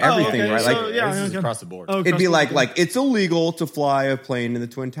word, everything, okay. right? So, Like, yeah, this is okay. across the board. Oh, it'd be cross-border. like it's illegal to fly a plane in the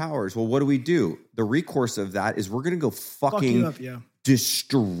Twin Towers. Well, what do? The recourse of that is we're going to go Fuck fucking you up, yeah.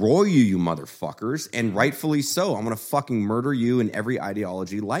 destroy you motherfuckers, and rightfully so. I'm going to fucking murder you and every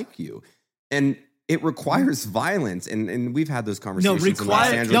ideology like you, and it requires violence. And we've had those No, conversations. in Los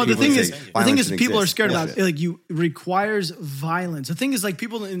require. Angeles. No, the People thing say is, violence shouldn't people are exist. scared about Bullshit. it. Like you requires violence. The thing is, like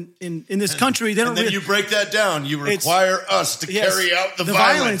people in this country, they don't. And then really, you break that down. You It's- require us to yes, carry out the the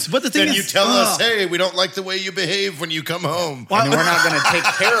violence. violence. But the thing then is- you tell us, ugh. hey, we don't like the way you behave when you come home. Well, And we're not going to take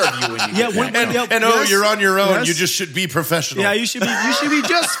care of you when you Yeah, get when- back. when- yeah, And yes, you're on your own. yes. You just should be professional. Yeah, you should be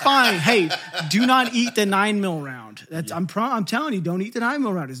just fine. Hey, do not eat the 9mm round. That's I'm telling you, don't eat the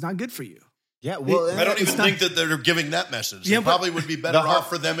 9mm round. It's not good for you. Yeah, well, I don't It's even not- think that they're giving that message. Yeah, It but- probably would be better off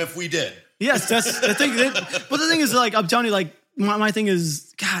for them if we did. Yes, that's the thing. But the thing is, like, I'm telling you, like, my thing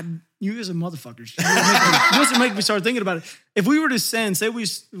is, God, you guys are motherfuckers. You make me start thinking about it. If we were to send, say, we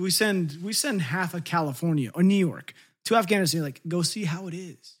send half of California or New York to Afghanistan, like, go see how it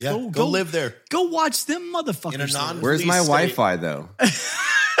is. Yeah, go live there. Go watch them motherfuckers. In a live. non- Where's my Please stay- Wi-Fi though?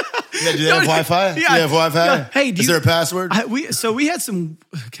 Yeah, do they have Wi-Fi? Do Yeah. they have Wi-Fi? Yeah. Hey, is there a password? we had some.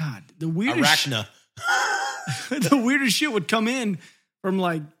 God, the weirdest. Arachna. The weirdest shit would come in from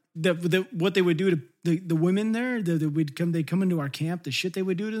like what they would do to the women there. They come into our camp. The shit they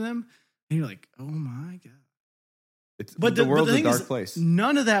would do to them, and you're like, oh my God. But the world's a thing dark is, place.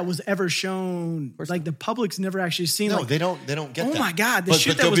 None of that was ever shown. Like the public's never actually seen. No, like, they don't get oh that. my God, the But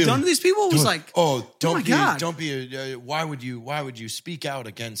shit that they'll was be done to these people was like, oh, oh my God. don't be. Why would you speak out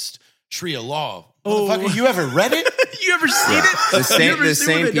against Sharia law? Oh. Motherfucker, you ever read it? you ever seen it? The You same, ever the seen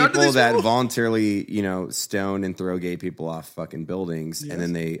what same they done to people these that people? voluntarily, stone and throw gay people off fucking buildings, and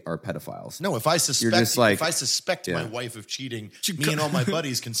then they are pedophiles. No, if I suspect, just like- if I suspect my yeah. wife of cheating, me and all my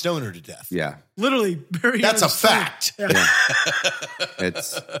buddies can stone her to death. Yeah, Literally, bury That's her a in stone. fact. Yeah.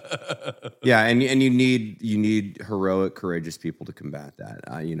 it's and you need heroic, courageous people to combat that.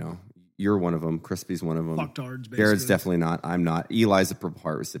 You're one of them. Crispy's one of them. Fucktards, basically. Jared's definitely not. I'm not. Eli's a Purple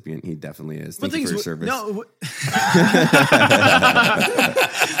Heart recipient. He definitely is. Thank you for your service. No,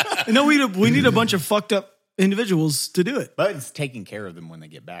 no, we need a bunch of fucked up individuals to do it. But it's taking care of them when they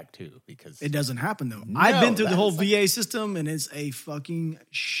get back too, because It doesn't happen though. I've been through the that whole is like- VA system, and it's a fucking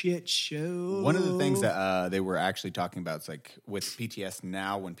shit show. one of the things that they were actually talking about is like with PTS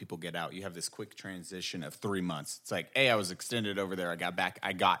now, when people get out, you have this quick transition of 3 months. It's like, hey, I was extended over there, I got back,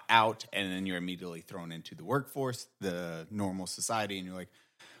 I got out, and then you're immediately thrown into the workforce, the normal society, and you're like,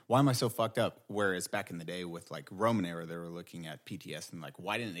 why am I so fucked up? Whereas back in the day with like Roman era, they were looking at PTS and like,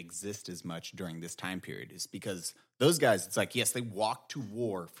 why didn't it exist as much during this time period? Is because those guys, it's like, yes, they walked to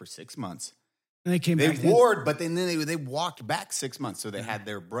war for 6 months. and they came They back. warred, but then they walked back 6 months. So they had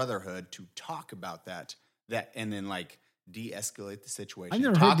their brotherhood to talk about that, and then like de-escalate the situation. I've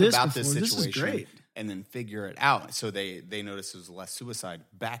never talk heard this about before. This is situation, great. and then figure it out. So they noticed there was less suicide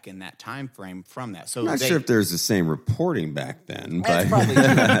back in that time frame from that. So I'm not they, sure if there's the same reporting back then, that's but probably true.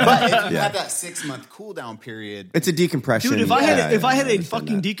 But if you have that 6 month cool down period, it's a decompression. Dude, if I had a understand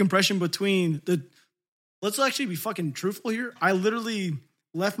fucking that. decompression between the, let's actually be fucking truthful here. I literally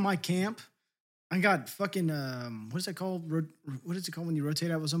left my camp. I got fucking what is that called? What is it called when you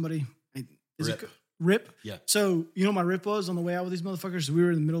rotate out with somebody? Rip. Rip. Yeah. So you know what my rip was on the way out with these motherfuckers. We were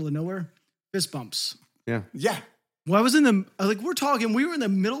in the middle of nowhere. Fist bumps. yeah. Well, we were in the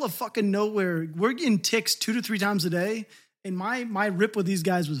middle of fucking nowhere. We're getting ticks 2 to 3 times a day. And my rip with these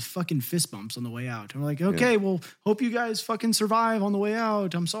guys was fucking fist bumps on the way out. And we're like, okay, well, hope you guys fucking survive on the way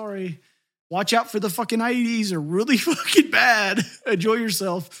out. I'm sorry. Watch out for the fucking IEDs. Are really fucking bad. Enjoy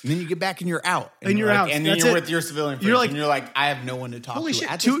yourself. and then you get back and you're out, And you're like- out. and then That's you're it. with your civilian friends, You're like- and you're like, I have no one to talk Holy to.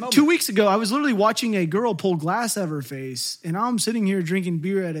 shit. At this Two moment. weeks ago, I was literally watching a girl pull glass out of her face. And I'm sitting here drinking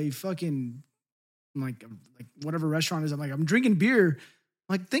beer at a fucking, like whatever restaurant is. I'm drinking beer.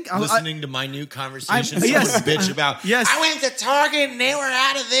 Listening to minute conversations. yes. Someone bitch about, Yes. I went to Target and they were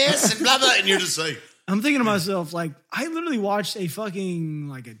out of this and blah, blah. And you're just like, I'm thinking to myself, like, I literally watched a fucking,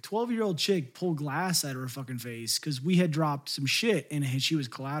 like, a 12-year-old chick pull glass out of her fucking face because we had dropped some shit and she was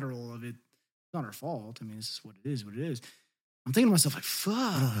collateral of it. It's not her fault. I mean, this is what it is, I'm thinking to myself, like, fuck.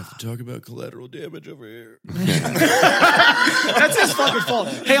 I don't have to talk about collateral damage over here. That's his fucking fault.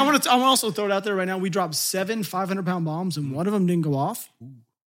 Hey, I want to also throw it out there right now. We dropped 7 500-pound bombs and one of them didn't go off.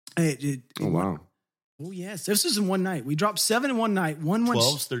 Oh wow. Oh, yes. This is in one night. We dropped 7 in one night. One went,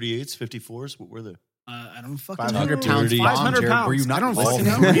 12s, 38s, 54s. What were they? I don't fucking 500 know. pounds bomb, 500 Jared. pounds. Were you not I don't involved?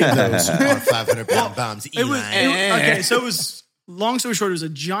 fucking know. Three of those are 500-pound bombs. It was, okay, so it was, long story short, it was a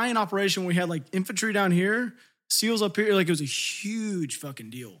giant operation. We had like infantry down here, SEALs up here. Like it was a huge fucking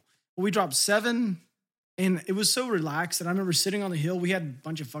deal. But we dropped 7 And it was so relaxed that I remember sitting on the hill. We had a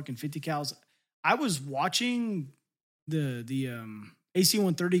bunch of fucking 50 cals. I was watching the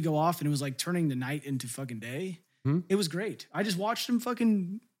AC-130 go off, and it was like turning the night into fucking day. It was great. I just watched them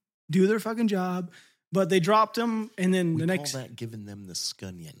fucking do their fucking job. But they dropped them, and then the next. Call that giving them the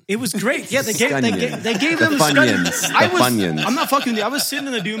scunion. It was great. Yeah, they gave them the Funyuns. Funyuns. I'm not fucking with you. I was sitting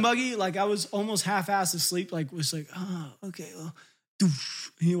in the dune buggy, like I was almost half-assed asleep. Like was like, oh, okay, well,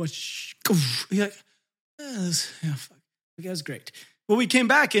 doof. And he watched. He's like, fuck. Okay, that's great. Well, we came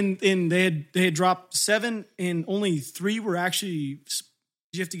back and they had dropped 7, and only 3 were actually.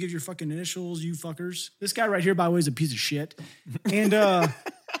 You have to give your fucking initials, you fuckers. This guy right here, by the way, is a piece of shit, and.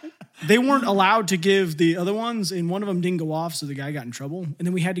 They weren't allowed to give the other ones, and one of them didn't go off, so the guy got in trouble. And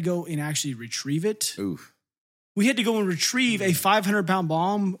then we had to go and actually retrieve it. Oof. We had to go and retrieve a 500-pound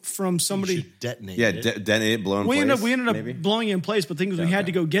bomb from somebody. You should detonate Yeah, it. detonate it, blow in place. We ended up maybe? blowing it in place, but the thing was we had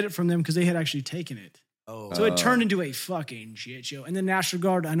to go get it from them because they had actually taken it. Oh. So it turned into a fucking shit show. And then National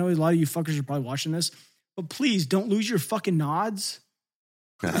Guard, I know a lot of you fuckers are probably watching this, but please don't lose your fucking nods.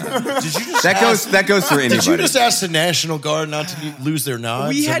 Did you just That goes for anybody. Did you just ask the National Guard not to lose their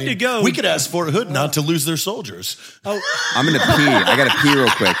nods? We had to go. We could ask Fort Hood not to lose their soldiers. Oh, I'm gonna pee. I gotta pee real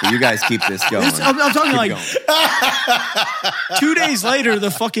quick. But you guys keep this going. I'm talking like going. 2 days later, the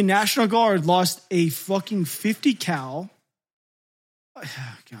fucking National Guard lost a fucking 50 cal.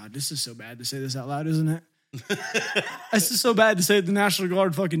 God, this is so bad to say this out loud, isn't it? This is so bad to say the National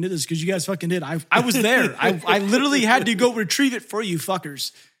Guard fucking did this because you guys fucking did. I was there. I literally had to go retrieve it for you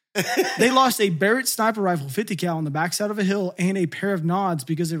fuckers. They lost a Barrett sniper rifle 50 cal on the backside of a hill and a pair of nods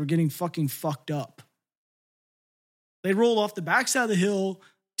because they were getting fucking fucked up. They rolled off the backside of the hill.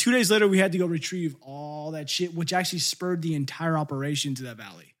 2 days later, we had to go retrieve all that shit, which actually spurred the entire operation to that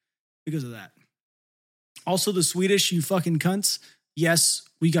valley because of that. Also, the Swedish, you fucking cunts. Yes,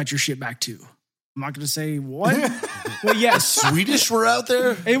 we got your shit back too. I'm not going to say what. Well, yes. Swedish were out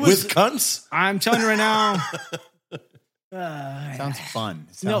there It was- with cunts? I'm telling you right now. Sounds fun.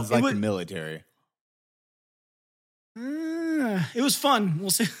 It No, sounds it like would- the military. It was fun. We'll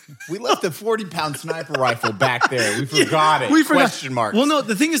see. We left a 40-pound sniper rifle back there. We forgot it. We forgot. Question marks. Well, no,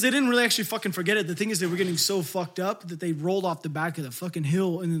 the thing is, they didn't really actually fucking forget it. The thing is, they were getting so fucked up that they rolled off the back of the fucking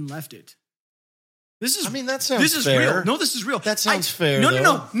hill and then left it. This is. I mean, that sounds This is fair. real. No, this is real. That sounds fair, No,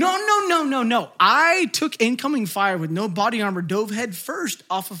 though. no. I took incoming fire with no body armor, dove head first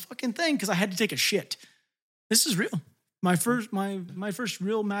off a fucking thing because I had to take a shit. This is real. My first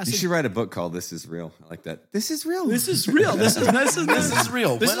real You massive. should write a book called "This Is Real." I like that. This is real. This is real. This is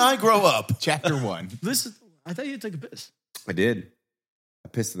real. This When is- I grow up. Chapter 1. I thought you'd take a piss. I did. I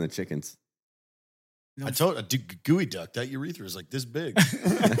pissed in the chickens. No. I told a gooey duck, that urethra is like this big.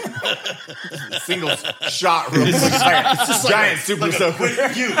 Single shot real quick. It's just giant super soaker.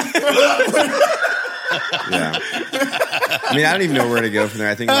 Yeah. I mean, I don't even know where to go from there.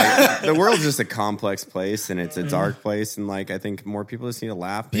 I think like the world's just a complex place and it's a dark place, and like I think more people just need to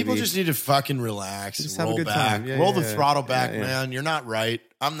laugh. People maybe. just need to fucking relax Just and have a roll good back. time. Yeah, roll the yeah, throttle back, yeah, yeah. man. You're not right.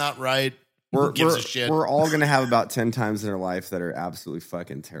 I'm not right. Who gives a shit? We're all gonna have about 10 times in our life that are absolutely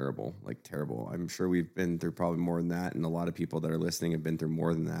fucking terrible. Like terrible. I'm sure we've been through probably more than that, and a lot of people that are listening have been through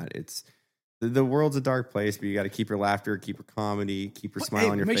more than that. It's the world's a dark place, but you got to keep your laughter, keep your comedy, keep your smile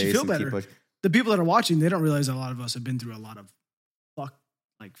on your makes you face, feel and better. keep pushing. The people that are watching, they don't realize a lot of us have been through a lot of fuck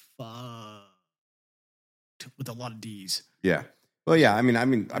with a lot of D's. Yeah. Well, yeah. I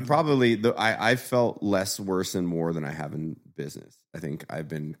mean, I probably I felt less worse and more than I have in business. I think I've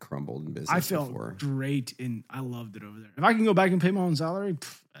been crumbled in business. I felt before. great and I loved it over there. If I can go back and pay my own salary,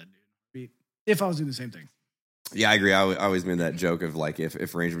 I'd do it. If I was doing the same thing. Yeah, I agree. I always made that joke of like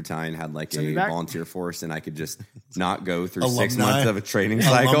if Ranger Battalion had like Send me a back. volunteer force and I could just not go through Alumni. 6 months of a training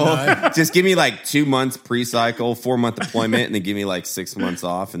cycle. Alumni. Just give me like 2 months pre-cycle, 4-month deployment, and then give me like 6 months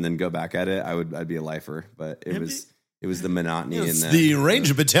off and then go back at it. I'd be a lifer. But it was the monotony and It's that. the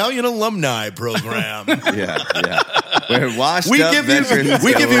Ranger Battalion Alumni Program. yeah. We're washed we up give veterans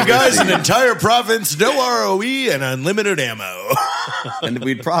you go guys an overseas. entire province, no ROE, and unlimited ammo. And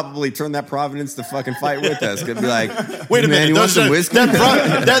we'd probably turn that province to fucking fight with us. Could be like, Wait a man, minute, you want those some are- whiskey?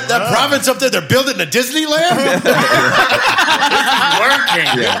 that province up there, they're building a Disneyland?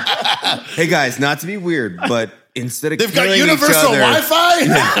 Yeah. Hey guys, not to be weird, but instead of They've got killing universal each other,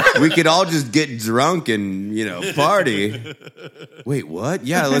 Wi-Fi? we could all just get drunk and party. Wait, what?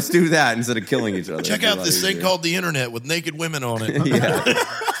 Yeah, let's do that instead of killing each other. Check It'd be a out lot this thing easier. called the internet with naked women on it.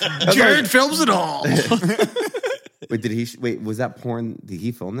 Yeah. Jared films it all. Wait, was that porn? Did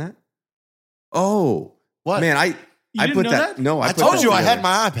he film that? Oh, What? man, I didn't put know that. that? No, I put told that you I had together.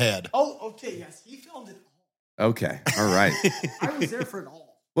 my iPad. Oh, okay, yes. He filmed it all. Okay, all right. I was there for it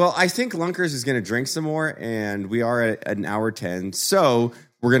all. Well, I think Lunkers is going to drink some more, and we are at an hour 10. So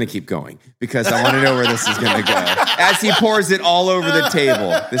we're going to keep going because I want to know where this is going to go. As he pours it all over the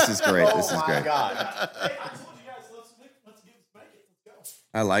table. This is great. This is great.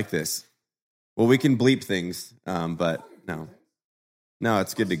 I like this. Well, we can bleep things, but no. No,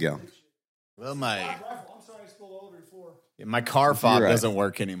 it's good to go. Well, my car fob doesn't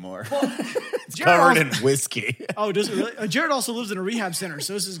work anymore. It's covered in whiskey. Oh, does it really? Jared also lives in a rehab center,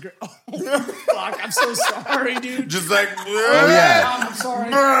 so this is great. Oh, fuck. I'm so sorry, dude. Just like, Oh, yeah. I'm sorry.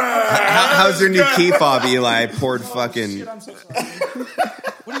 How's your new key fob, Eli? Poured fucking... Shit, I'm so sorry.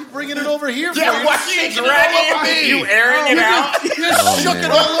 What are you bringing it over here for? yeah, You're what's you shaking it all over dragging me. You airing it out? You just shook it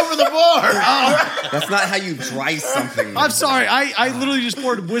all over the bar. That's not how you dry something. I'm sorry. I literally just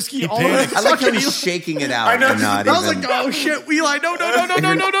poured whiskey all over. I like how he's shaking it out. I know. And not I was even... like, oh shit, Eli, no.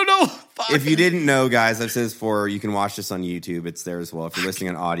 Fuck. If you didn't know, guys, I've said this before, you can watch this on YouTube. It's there as well. If you're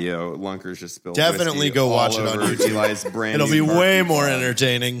listening on audio, Lunkers just spilled Definitely whiskey go all watch it on over YouTube. Eli's brand It'll new be car. way more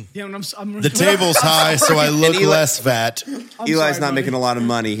entertaining. Yeah, and I'm The table's high, so I look Eli- less fat. Eli's not making a lot of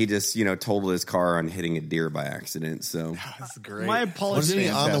money. He just, totaled his car on hitting a deer by accident. So That's great. My Wasn't apologies. he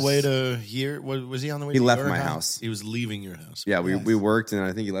on the way to here? Was he on the way? He to left your my house. He was leaving your house. yeah, we worked, and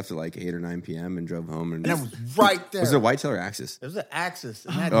I think he left at like 8 or 9 p.m. and drove home. And And it was right there. was it Whitetail or Axis? It was an Axis.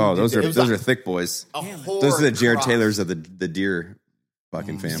 And that Oh, dude those did- are it was those a- are thick boys. a Those are the horde Jared cross. Taylors of the deer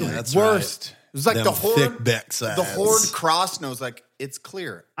fucking family. Yeah, that's Worst. right. It was like Them the horde. thick backsides. The horde crossed, and I was like, "It's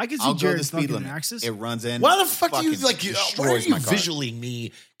clear. I can see I'll go Jared's the speed fucking limit. Axis. It runs in. Why the fuck do you fucking like? Why are destroys you my car. visually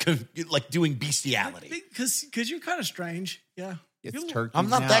me like doing bestiality? Because you're kind of strange. Yeah. It's turkey. I'm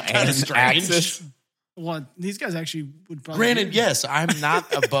not now that kind of and strange. Axis. Well, these guys actually would probably. Granted, yes, I'm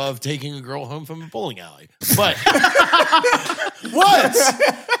not above taking a girl home from a bowling alley, but what?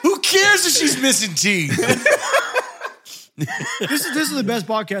 Who cares if she's missing teeth? This is the best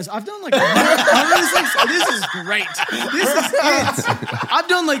podcast. I've done like 100 of these things. This is great. This is it. I've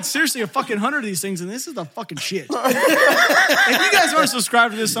done like seriously a fucking 100 of these things, and this is the fucking shit. If you guys aren't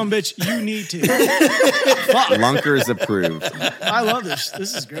subscribed to this bitch, you need to. Fuck. Lunkers approved. I love this.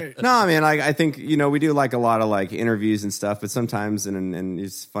 This is great. No, man, I think, we do like a lot of like interviews and stuff, but sometimes, and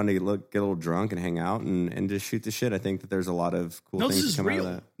it's fun to get a little drunk and hang out and just shoot the shit. I think that there's a lot of cool No, this things is that come out of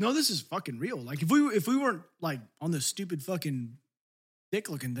real. that. No, this is fucking real. Like if we weren't like on this stupid fucking dick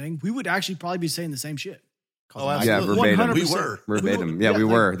looking thing, we would actually probably be saying the same shit. Oh, Yeah, absolutely. verbatim. We were. Verbatim. Yeah, Yeah, we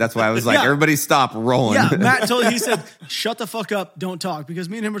like- were. That's why I was like, Yeah. everybody stop rolling. Yeah, Matt he said, shut the fuck up, don't talk. Because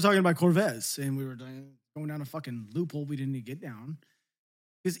me and him were talking about Corvettes and we were going down a fucking loophole we didn't need to get down.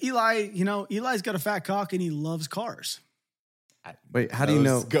 Because Eli, Eli's got a fat cock and he loves cars. Wait, how do you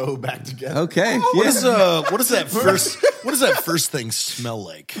know? Those go back together. Okay. What Yeah. does that first thing smell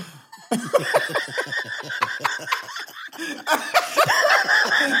like?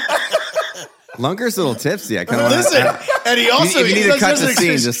 Lunker's a little tipsy. I kind of want Listen, and he also If you need he to says cut this the scene,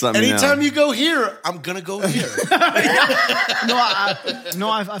 excuse, just let me know. anytime you go here, I'm gonna go here. I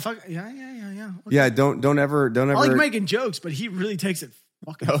fuck, yeah. Okay. Yeah, don't ever. I like making jokes, but he really takes it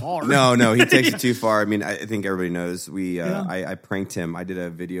fucking far. No, he takes it too far. I mean, I think everybody knows. Yeah. I pranked him. I did a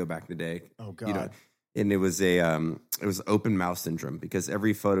video back in the day. Oh, God. And it was open mouth syndrome because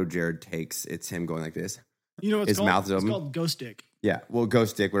every photo Jared takes, it's him going like this. You know what His it's called? mouth's It's open. called ghost dick. Yeah, well,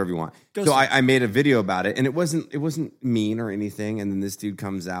 ghost dick, whatever you want. Ghost So dick. I made a video about it, and it wasn't mean or anything. And then this dude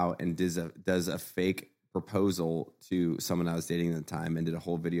comes out and does a fake proposal to someone I was dating at the time, and did a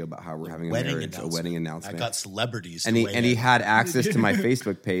whole video about how we're having a wedding I announcement. got celebrities. And to he weigh and he in. had access to my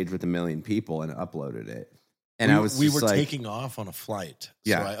Facebook page with 1 million people and uploaded it. And I was we just were like, taking off on a flight.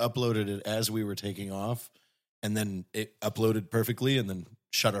 Yeah. So I uploaded it as we were taking off, and then it uploaded perfectly, and then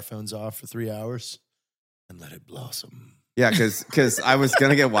shut our phones off for 3 hours and let it blossom. yeah, because I was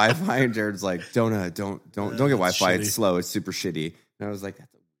gonna get Wi-Fi, and Jared's like, don't get Wi-Fi. It's shitty. slow. It's super shitty. And I was like,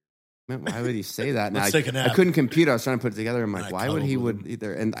 man, why would he say that? And Let's take a nap. I couldn't compute. I was trying to put it together. I'm like, And I why would he cuddled would with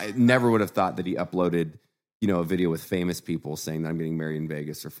either? And I never would have thought that he uploaded, a video with famous people saying that I'm getting married in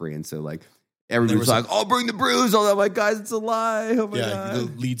Vegas for free. And so like everybody was was like, I'll bring the bruise. All that. I'm like, guys, it's a lie. Oh my Yeah, god. the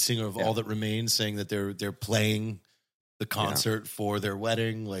lead singer of All That Remains saying that they're playing the concert for their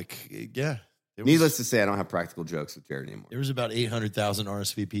wedding. Like, yeah. Needless to say, I don't have practical jokes with Jared anymore. There was about 800,000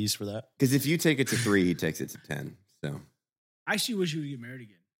 RSVPs for that. Because if you take it to 3, he takes it to 10. So I actually wish you would get married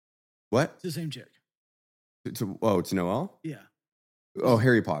again. what? It's the same chick. To Noel? Yeah. Oh,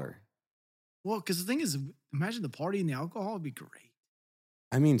 Harry Potter. Well, because the thing is, imagine the party and the alcohol would be great.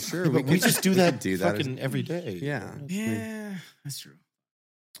 I mean, sure, But we just do we that could do that. fucking every day. Yeah. Yeah, that's true.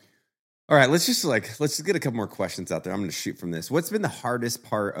 All right, let's just get a couple more questions out there. I'm going to shoot from this. What's been the hardest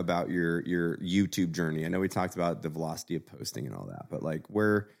part about your YouTube journey? I know we talked about the velocity of posting and all that, but like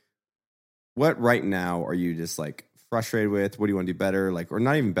what right now are you just like frustrated with? What do you want to do better? Like, or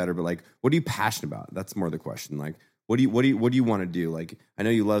not even better, but like, what are you passionate about? That's more the question. Like, what do you want to do? Like, I know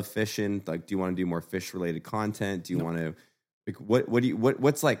you love fishing. Like, do you want to do more fish related content? Do you want to, like,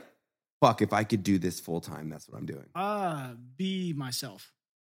 what's like, fuck, if I could do this full time, that's what I'm doing. Be myself.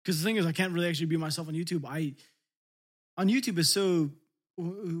 Because the thing is, I can't really actually be myself on YouTube. On YouTube is so,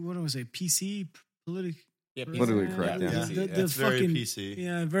 what do I say, PC, politically correct. Yeah. It's very PC.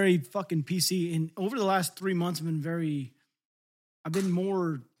 Yeah, very fucking PC. And over the last 3 months, I've been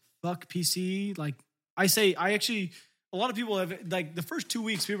more fuck PC. Like a lot of people have, like the first 2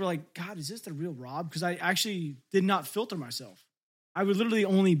 weeks, people were like, God, is this the real Rob? Because I actually did not filter myself. I would literally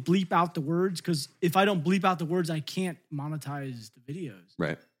only bleep out the words, because if I don't bleep out the words, I can't monetize the videos.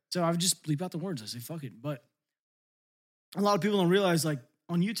 Right. So I would just bleep out the words. I say, fuck it. But a lot of people don't realize, like,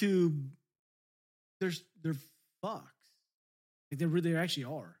 on YouTube, they're fucks. Like, they actually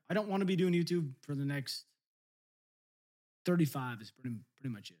are. I don't want to be doing YouTube for the next 35 is pretty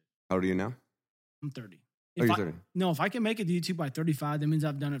much it. How old are you now? I'm 30. You're 30. No, if I can make it to YouTube by 35, that means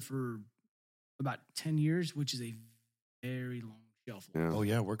I've done it for about 10 years, which is a very long shelf life. Yeah. Oh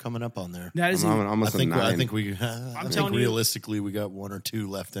yeah, we're coming up on there. That is I'm almost I think telling you- realistically we got 1 or 2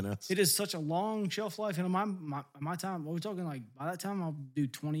 left in us. It is such a long shelf life. And my time, we're talking like by that time, I'll do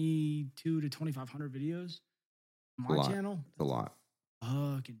 22 to 2,500 videos on my channel. It's a lot.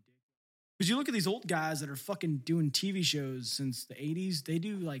 Fucking dick. Because you look at these old guys that are fucking doing TV shows since the 80s, they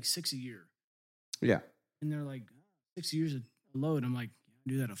do like 6 a year. Yeah. And they're like, 6 years a load. I'm like, I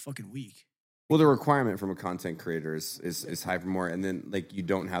do that a fucking week. Well, the requirement from a content creator is hyper more, and then like you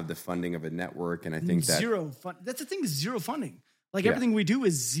don't have the funding of a network, and I think that zero fun. That's the thing, is zero funding. Like everything we do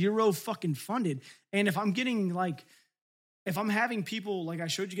is zero fucking funded. And if I'm getting like, if I'm having people, like I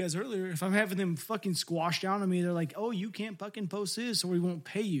showed you guys earlier, if I'm having them fucking squash down on me, they're like, oh, you can't fucking post this or we won't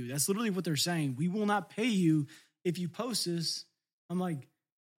pay you. That's literally what they're saying. We will not pay you if you post this. I'm like, what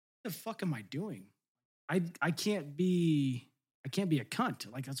the fuck am I doing? I can't be a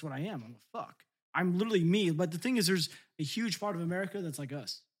cunt. Like, that's what I am. I'm a fuck. I'm literally me. But the thing is, there's a huge part of America that's like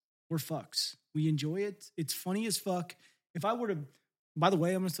us. We're fucks. We enjoy it. It's funny as fuck. If I were to, by the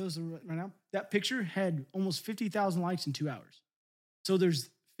way, I'm going to tell this right now. That picture had almost 50,000 likes in 2 hours. So there's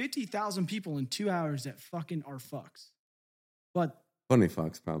 50,000 people in 2 hours that fucking are fucks. But funny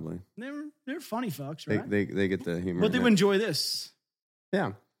fucks probably. They're funny fucks, right? They get the humor. But they would enjoy this.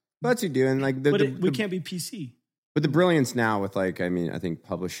 Yeah. But that's what you do. And like we can't be PC. But the brilliance now with like, I mean, I think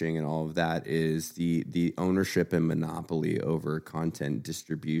publishing and all of that is the ownership and monopoly over content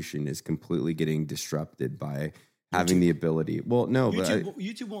distribution is completely getting disrupted by having the ability. Well, no,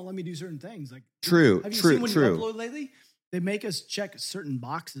 YouTube won't let me do certain things. Like true. Have you seen when you upload lately? They make us check certain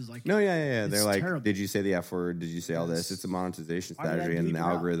boxes. Like yeah. They're like, terrible. did you say the F word? Did you say all this? It's a monetization strategy and an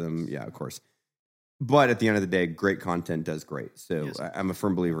algorithm. Yeah, of course. But at the end of the day, great content does great. So yes. I'm a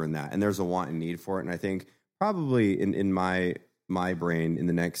firm believer in that. And there's a want and need for it. And I think probably in my brain, in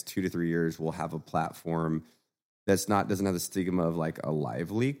the next 2 to 3 years, we'll have a platform that's doesn't have the stigma of like a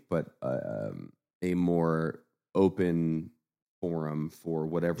live leak, but a more open forum for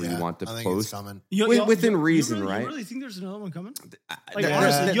whatever you want to post within reason, right? You really think there's another one coming? Like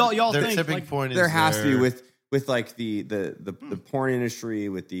honestly, y'all think tipping like, point there has to be with like the porn industry,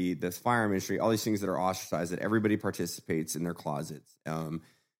 with the firearm industry, all these things that are ostracized, that everybody participates in their closets.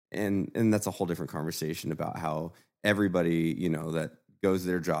 And that's a whole different conversation about how everybody, that goes to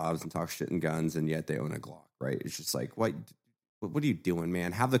their jobs and talks shit and guns, and yet they own a Glock, right? It's just like, what are you doing,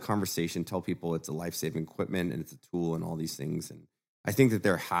 man? Have the conversation, tell people it's a life-saving equipment and it's a tool and all these things. And I think that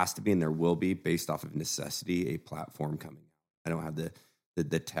there has to be, and there will be, based off of necessity, a platform coming. I don't have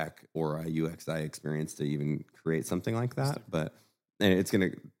the tech or UXI experience to even create something like that, and it's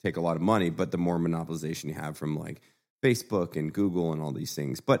going to take a lot of money, but the more monopolization you have from like Facebook and Google and all these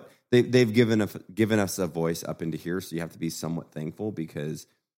things, but they've given us a voice up into here. So you have to be somewhat thankful, because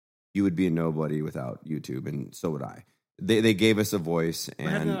you would be a nobody without YouTube. And so would I. They gave us a voice, and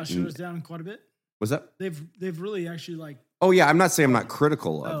haven't that shut us down quite a bit? What's that? They've really actually like. Oh yeah, I'm not saying I'm not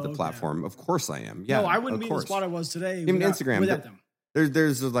critical of the platform. Of course I am. Yeah, no, I wouldn't be in the spot I was today. Even Instagram without them.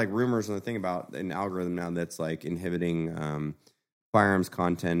 There's like rumors and the thing about an algorithm now that's like inhibiting firearms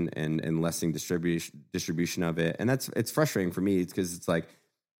content and lessening distribution of it, and it's frustrating for me, because it's like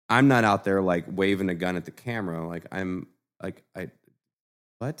I'm not out there like waving a gun at the camera. Like I'm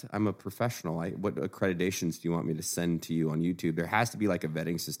a professional. What accreditations do you want me to send to you on YouTube? There has to be like a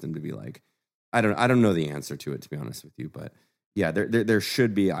vetting system to be like, I don't know the answer to it, to be honest with you, but there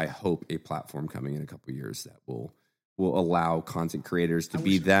should be, I hope, a platform coming in a couple of years that will allow content creators to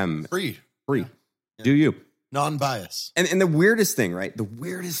be them Free. free. Do you? Non-bias. And the weirdest thing, right? The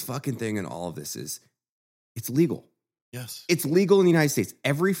weirdest fucking thing in all of this is it's legal. Yes. It's legal in the United States.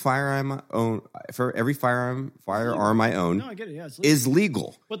 Every firearm I own, I own No, I get it. Yeah, it's legal. is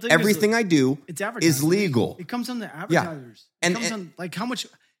legal. But the thing is, Everything I do it's advertising. is legal. It comes on the advertisers. And- it comes and- on, like how much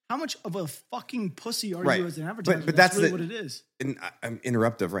of a fucking pussy are Right. you as an advertiser? But that's that's really the- what it is. And I'm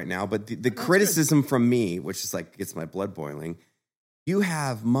interruptive right now, but the criticism from me, which is like gets my blood boiling, you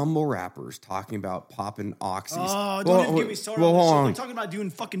have mumble rappers talking about popping oxys. Oh, don't even get me started Well, on this hold shit. on. Like talking about doing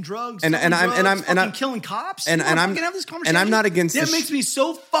fucking drugs, And- selling and I'm- drugs, and I'm- and fucking I'm- killing cops. and- You wanna and I'm- fucking have this conversation. and I'm not against that. the Makes me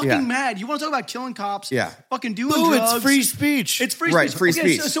so fucking Yeah. mad. You want to talk about killing cops? Yeah. fucking doing Ooh, drugs. it's free speech. It's free Right, speech. free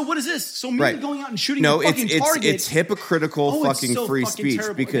Okay, speech. So what is this? So me Right. going out and shooting No, a fucking target? it's hypocritical Oh, it's fucking so free fucking speech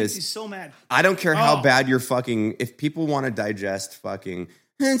terrible. It makes because me so mad. I don't care how Oh. bad you're fucking. If people want to digest fucking,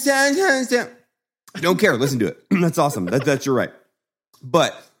 don't care. Listen to it. That's awesome. That's your right.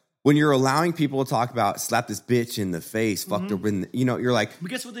 But when you're allowing people to talk about slap this bitch in the face, fuck her, you're like, But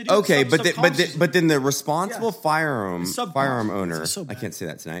guess what they do? okay, Subconsciously. but then the responsible Yeah. firearm Subconscious. owner, It's so I bad. can't say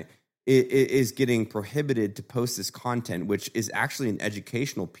that tonight, is getting prohibited to post this content, which is actually an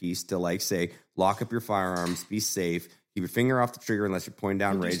educational piece to like say, lock up your firearms, be safe, keep your finger off the trigger unless you're pointing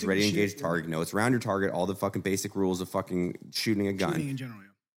down Don't do range, stupid ready to shit, engage yeah. target. No, it's around your target, all the fucking basic rules of fucking shooting a gun. Shooting in general. Yeah.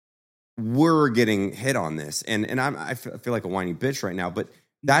 We're getting hit on this, and I feel like a whiny bitch right now, but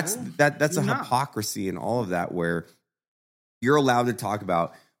that's No, that's a you're not. hypocrisy in all of that, where you're allowed to talk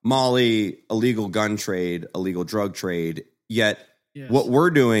about Molly, illegal gun trade, illegal drug trade, yet Yes. what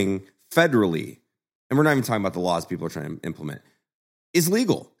we're doing federally, and we're not even talking about the laws people are trying to implement, is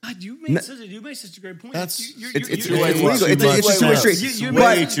legal. God, you made such a great point. That's- It's You're way legal. too It's much just too much sense. straight. You-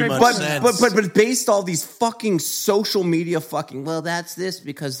 Way made too a much great point. sense. But based all these fucking social media fucking, well, that's this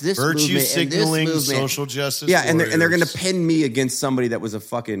because this Virtue movement and signaling, this movement. social justice. Yeah, and they're going to warriors. pin me against somebody that was a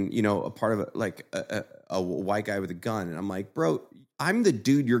fucking, a part of a white guy with a gun, and I'm like, bro, I'm the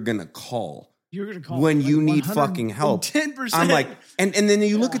dude you're going to call You're gonna call when it, you like, need fucking help. 10%. I'm like, and then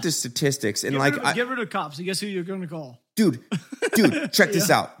you look at the statistics, and get rid of cops. And guess who you're gonna call? dude, check this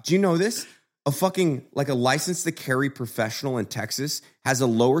out. Do you know this? A fucking like a license to carry professional in Texas has a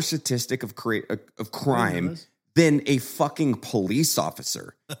lower statistic of crime this. than a fucking police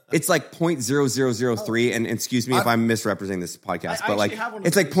officer. It's like 0.0003, and excuse me if I'm misrepresenting this podcast, I but like actually have one of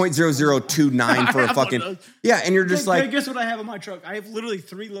it's like those. 0.0029 for I a have one fucking of those. and you're just like, guess what I have in my truck? I have literally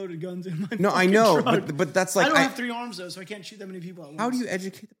 3 loaded guns in my. no, I fucking know, truck. but that's like I don't have 3 arms though, so I can't shoot that many people at once. how do you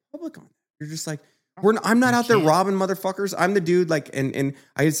educate the public on that? You're just like, I'm not out there robbing motherfuckers. I'm the dude, like, and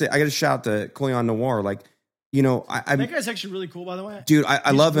I got to shout out to Colion Noir, like, I'm That guy's actually really cool, by the way. dude, I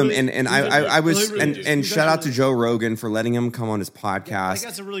He's love him, really- and he's I was really, and he's shout out to actually- Joe Rogan for letting him come on his podcast. that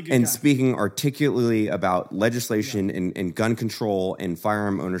guy's a really good and guy. speaking articulately about legislation and gun control and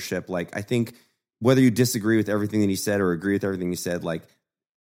firearm ownership. Like, I think whether you disagree with everything that he said or agree with everything he said, like,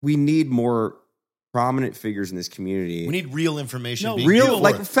 we need more prominent figures in this community. We need real information. No, being real, put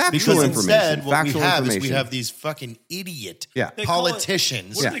like, forward. factual Because information. Instead, what Factual we have is we information. have these fucking idiot Yeah. They call it-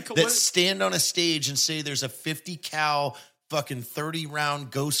 politicians what do they call- that what- stand on a stage and say there's a 50 cal fucking 30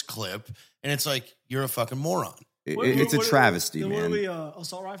 round ghost clip, and it's like you're a fucking moron. It's a travesty, What are man. we,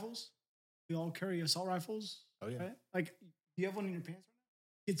 assault rifles? We all carry assault rifles. Oh yeah, Right? Like, do you have one in your pants?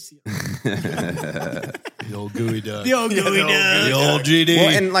 Kids see it. the old gooey duck, The old gooey duck. the old GD. Well,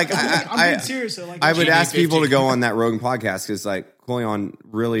 and like I'm I being serious though. Like, I would GD ask people to 50. go on that Rogan podcast because like Colion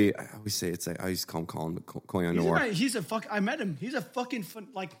really, I always say it's like I used to call him Colin, but Colion Noir. he's a fuck. I met him. He's a fucking fun,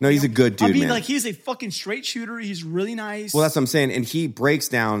 like. No, he's a good dude, I mean, man. like he's a fucking straight shooter. He's really nice. Well, that's what I'm saying, and he breaks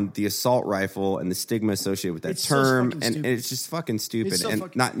down the assault rifle and the stigma associated with that It's so term, fucking and stupid. it's just fucking stupid. It's so and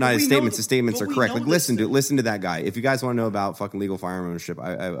fucking- not but his we statements. know- His statements but are we correct. know Like this listen to that guy. If you guys want to know about fucking legal firearm ownership,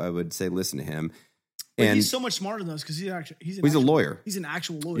 I would say listen to him. But And he's so much smarter than us because he's an he's a lawyer. He's an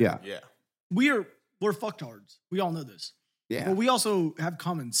actual lawyer. Yeah, Yeah. we're fucktards. We all know this. yeah. But we also have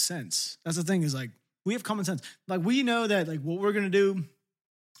common sense. That's the thing is like we have common sense. Like we know that like what we're gonna do.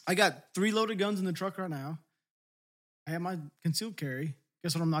 I got 3 loaded guns in the truck right now. I have my concealed carry.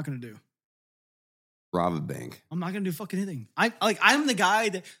 Guess what I'm not gonna do? Rob a bank. I'm not gonna do fucking anything. I'm the guy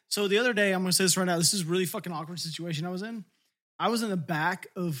that. So the other day, I'm gonna say this right now. This is a really fucking awkward situation I was in. I was in the back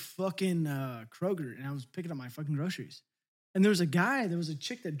of fucking Kroger and I was picking up my fucking groceries. And there was a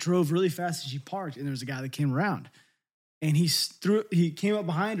chick that drove really fast and she parked. And there was a guy that came around and he came up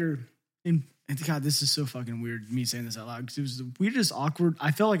behind her. And God, this is so fucking weird. Me saying this out loud because it was the weirdest awkward.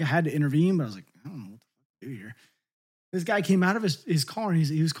 I felt like I had to intervene, but I was like, I don't know what the fuck to do here. This guy came out of his car and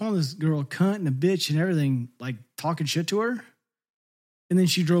he was calling this girl a cunt and a bitch and everything, like talking shit to her. And then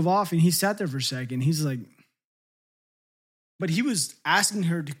she drove off and he sat there for a second. He's like, but he was asking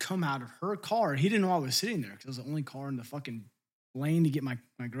her to come out of her car. He didn't know I was sitting there because I was the only car in the fucking lane to get my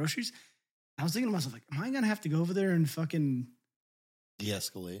groceries. I was thinking to myself, like, am I going to have to go over there and fucking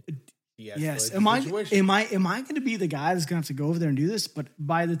De-escalate. Yes. Am I going to be the guy that's going to have to go over there and do this? But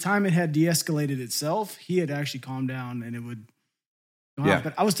by the time it had de-escalated itself, he had actually calmed down and it would go out.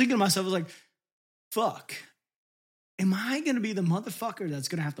 But I was thinking to myself, I was like, fuck. Am I going to be the motherfucker that's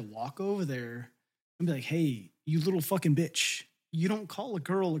going to have to walk over there and be like, hey, you little fucking bitch. You don't call a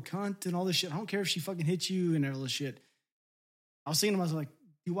girl a cunt and all this shit. I don't care if she fucking hits you and all this shit. I was thinking to myself, like,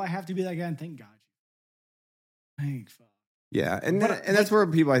 do I have to be that guy? And thank God. Thank fuck. Yeah, and that's where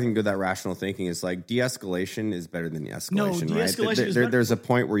people, I think, go that rational thinking is like de-escalation is better than the escalation, No, right? de-escalation is better. There's a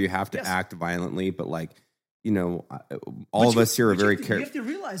point where you have to act violently, but like, you know, all of us here are very careful. You have to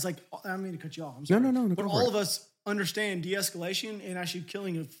realize, like, I don't mean to cut you off. I'm sorry. No. But all of us understand de-escalation and actually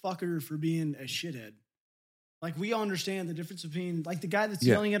killing a fucker for being a shithead. Like, we all understand the difference between, like, the guy that's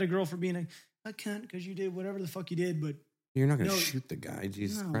yelling at a girl for being a cunt because you did whatever the fuck you did, but you're not going to shoot the guy.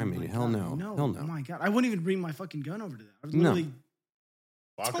 Jesus Christ, hell no. Hell no. Oh my God. I wouldn't even bring my fucking gun over to that. I was literally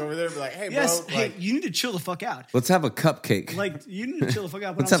walk over there and be like, hey, yes, bro. hey, Like, you need to chill the fuck out. Let's have a cupcake. Like, you need to chill the fuck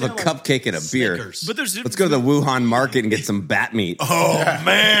out. But Let's have a cupcake and a beer. Snickers. But there's Let's go to the Wuhan market and get some bat meat. Oh,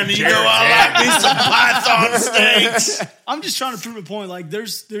 man. You know, I like me some python steaks. I'm just trying to prove a point. Like,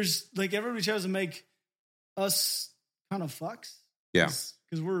 there's like, everybody tries to make us kind of fucks. Yeah.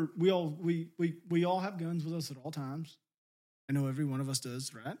 Because we all have guns with us at all times. I know every one of us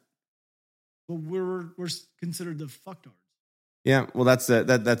does, right? But we're considered the fucktards. Yeah, well, that's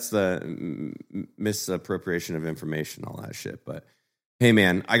the misappropriation of information, all that shit. But hey,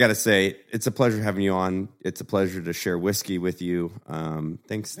 man, I gotta say, it's a pleasure having you on. It's a pleasure to share whiskey with you.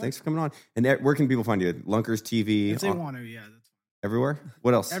 Thanks for coming on. And where can people find you? Lunkers TV. If they want to, yeah. Everywhere.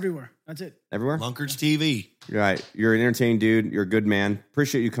 What else? Everywhere. That's it. Everywhere. Lunkers TV. Right. You're an entertaining dude. You're a good man.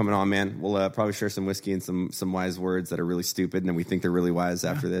 Appreciate you coming on, man. We'll probably share some whiskey and some wise words that are really stupid, and then we think they're really wise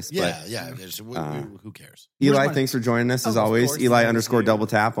after this. Yeah, but, yeah. Who cares? Eli, thanks for joining us as always. Eli _double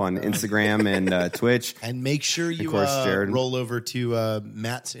tap on Instagram and Twitch. And make sure you of course, Jared. roll over to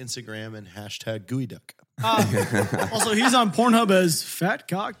Matt's Instagram and hashtag GUIDuck. Also, he's on Pornhub as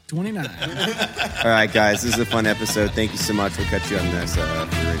FatCock29. All right, guys, this is a fun episode. Thank you so much. We'll catch you on this.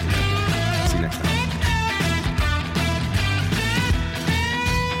 See you next time.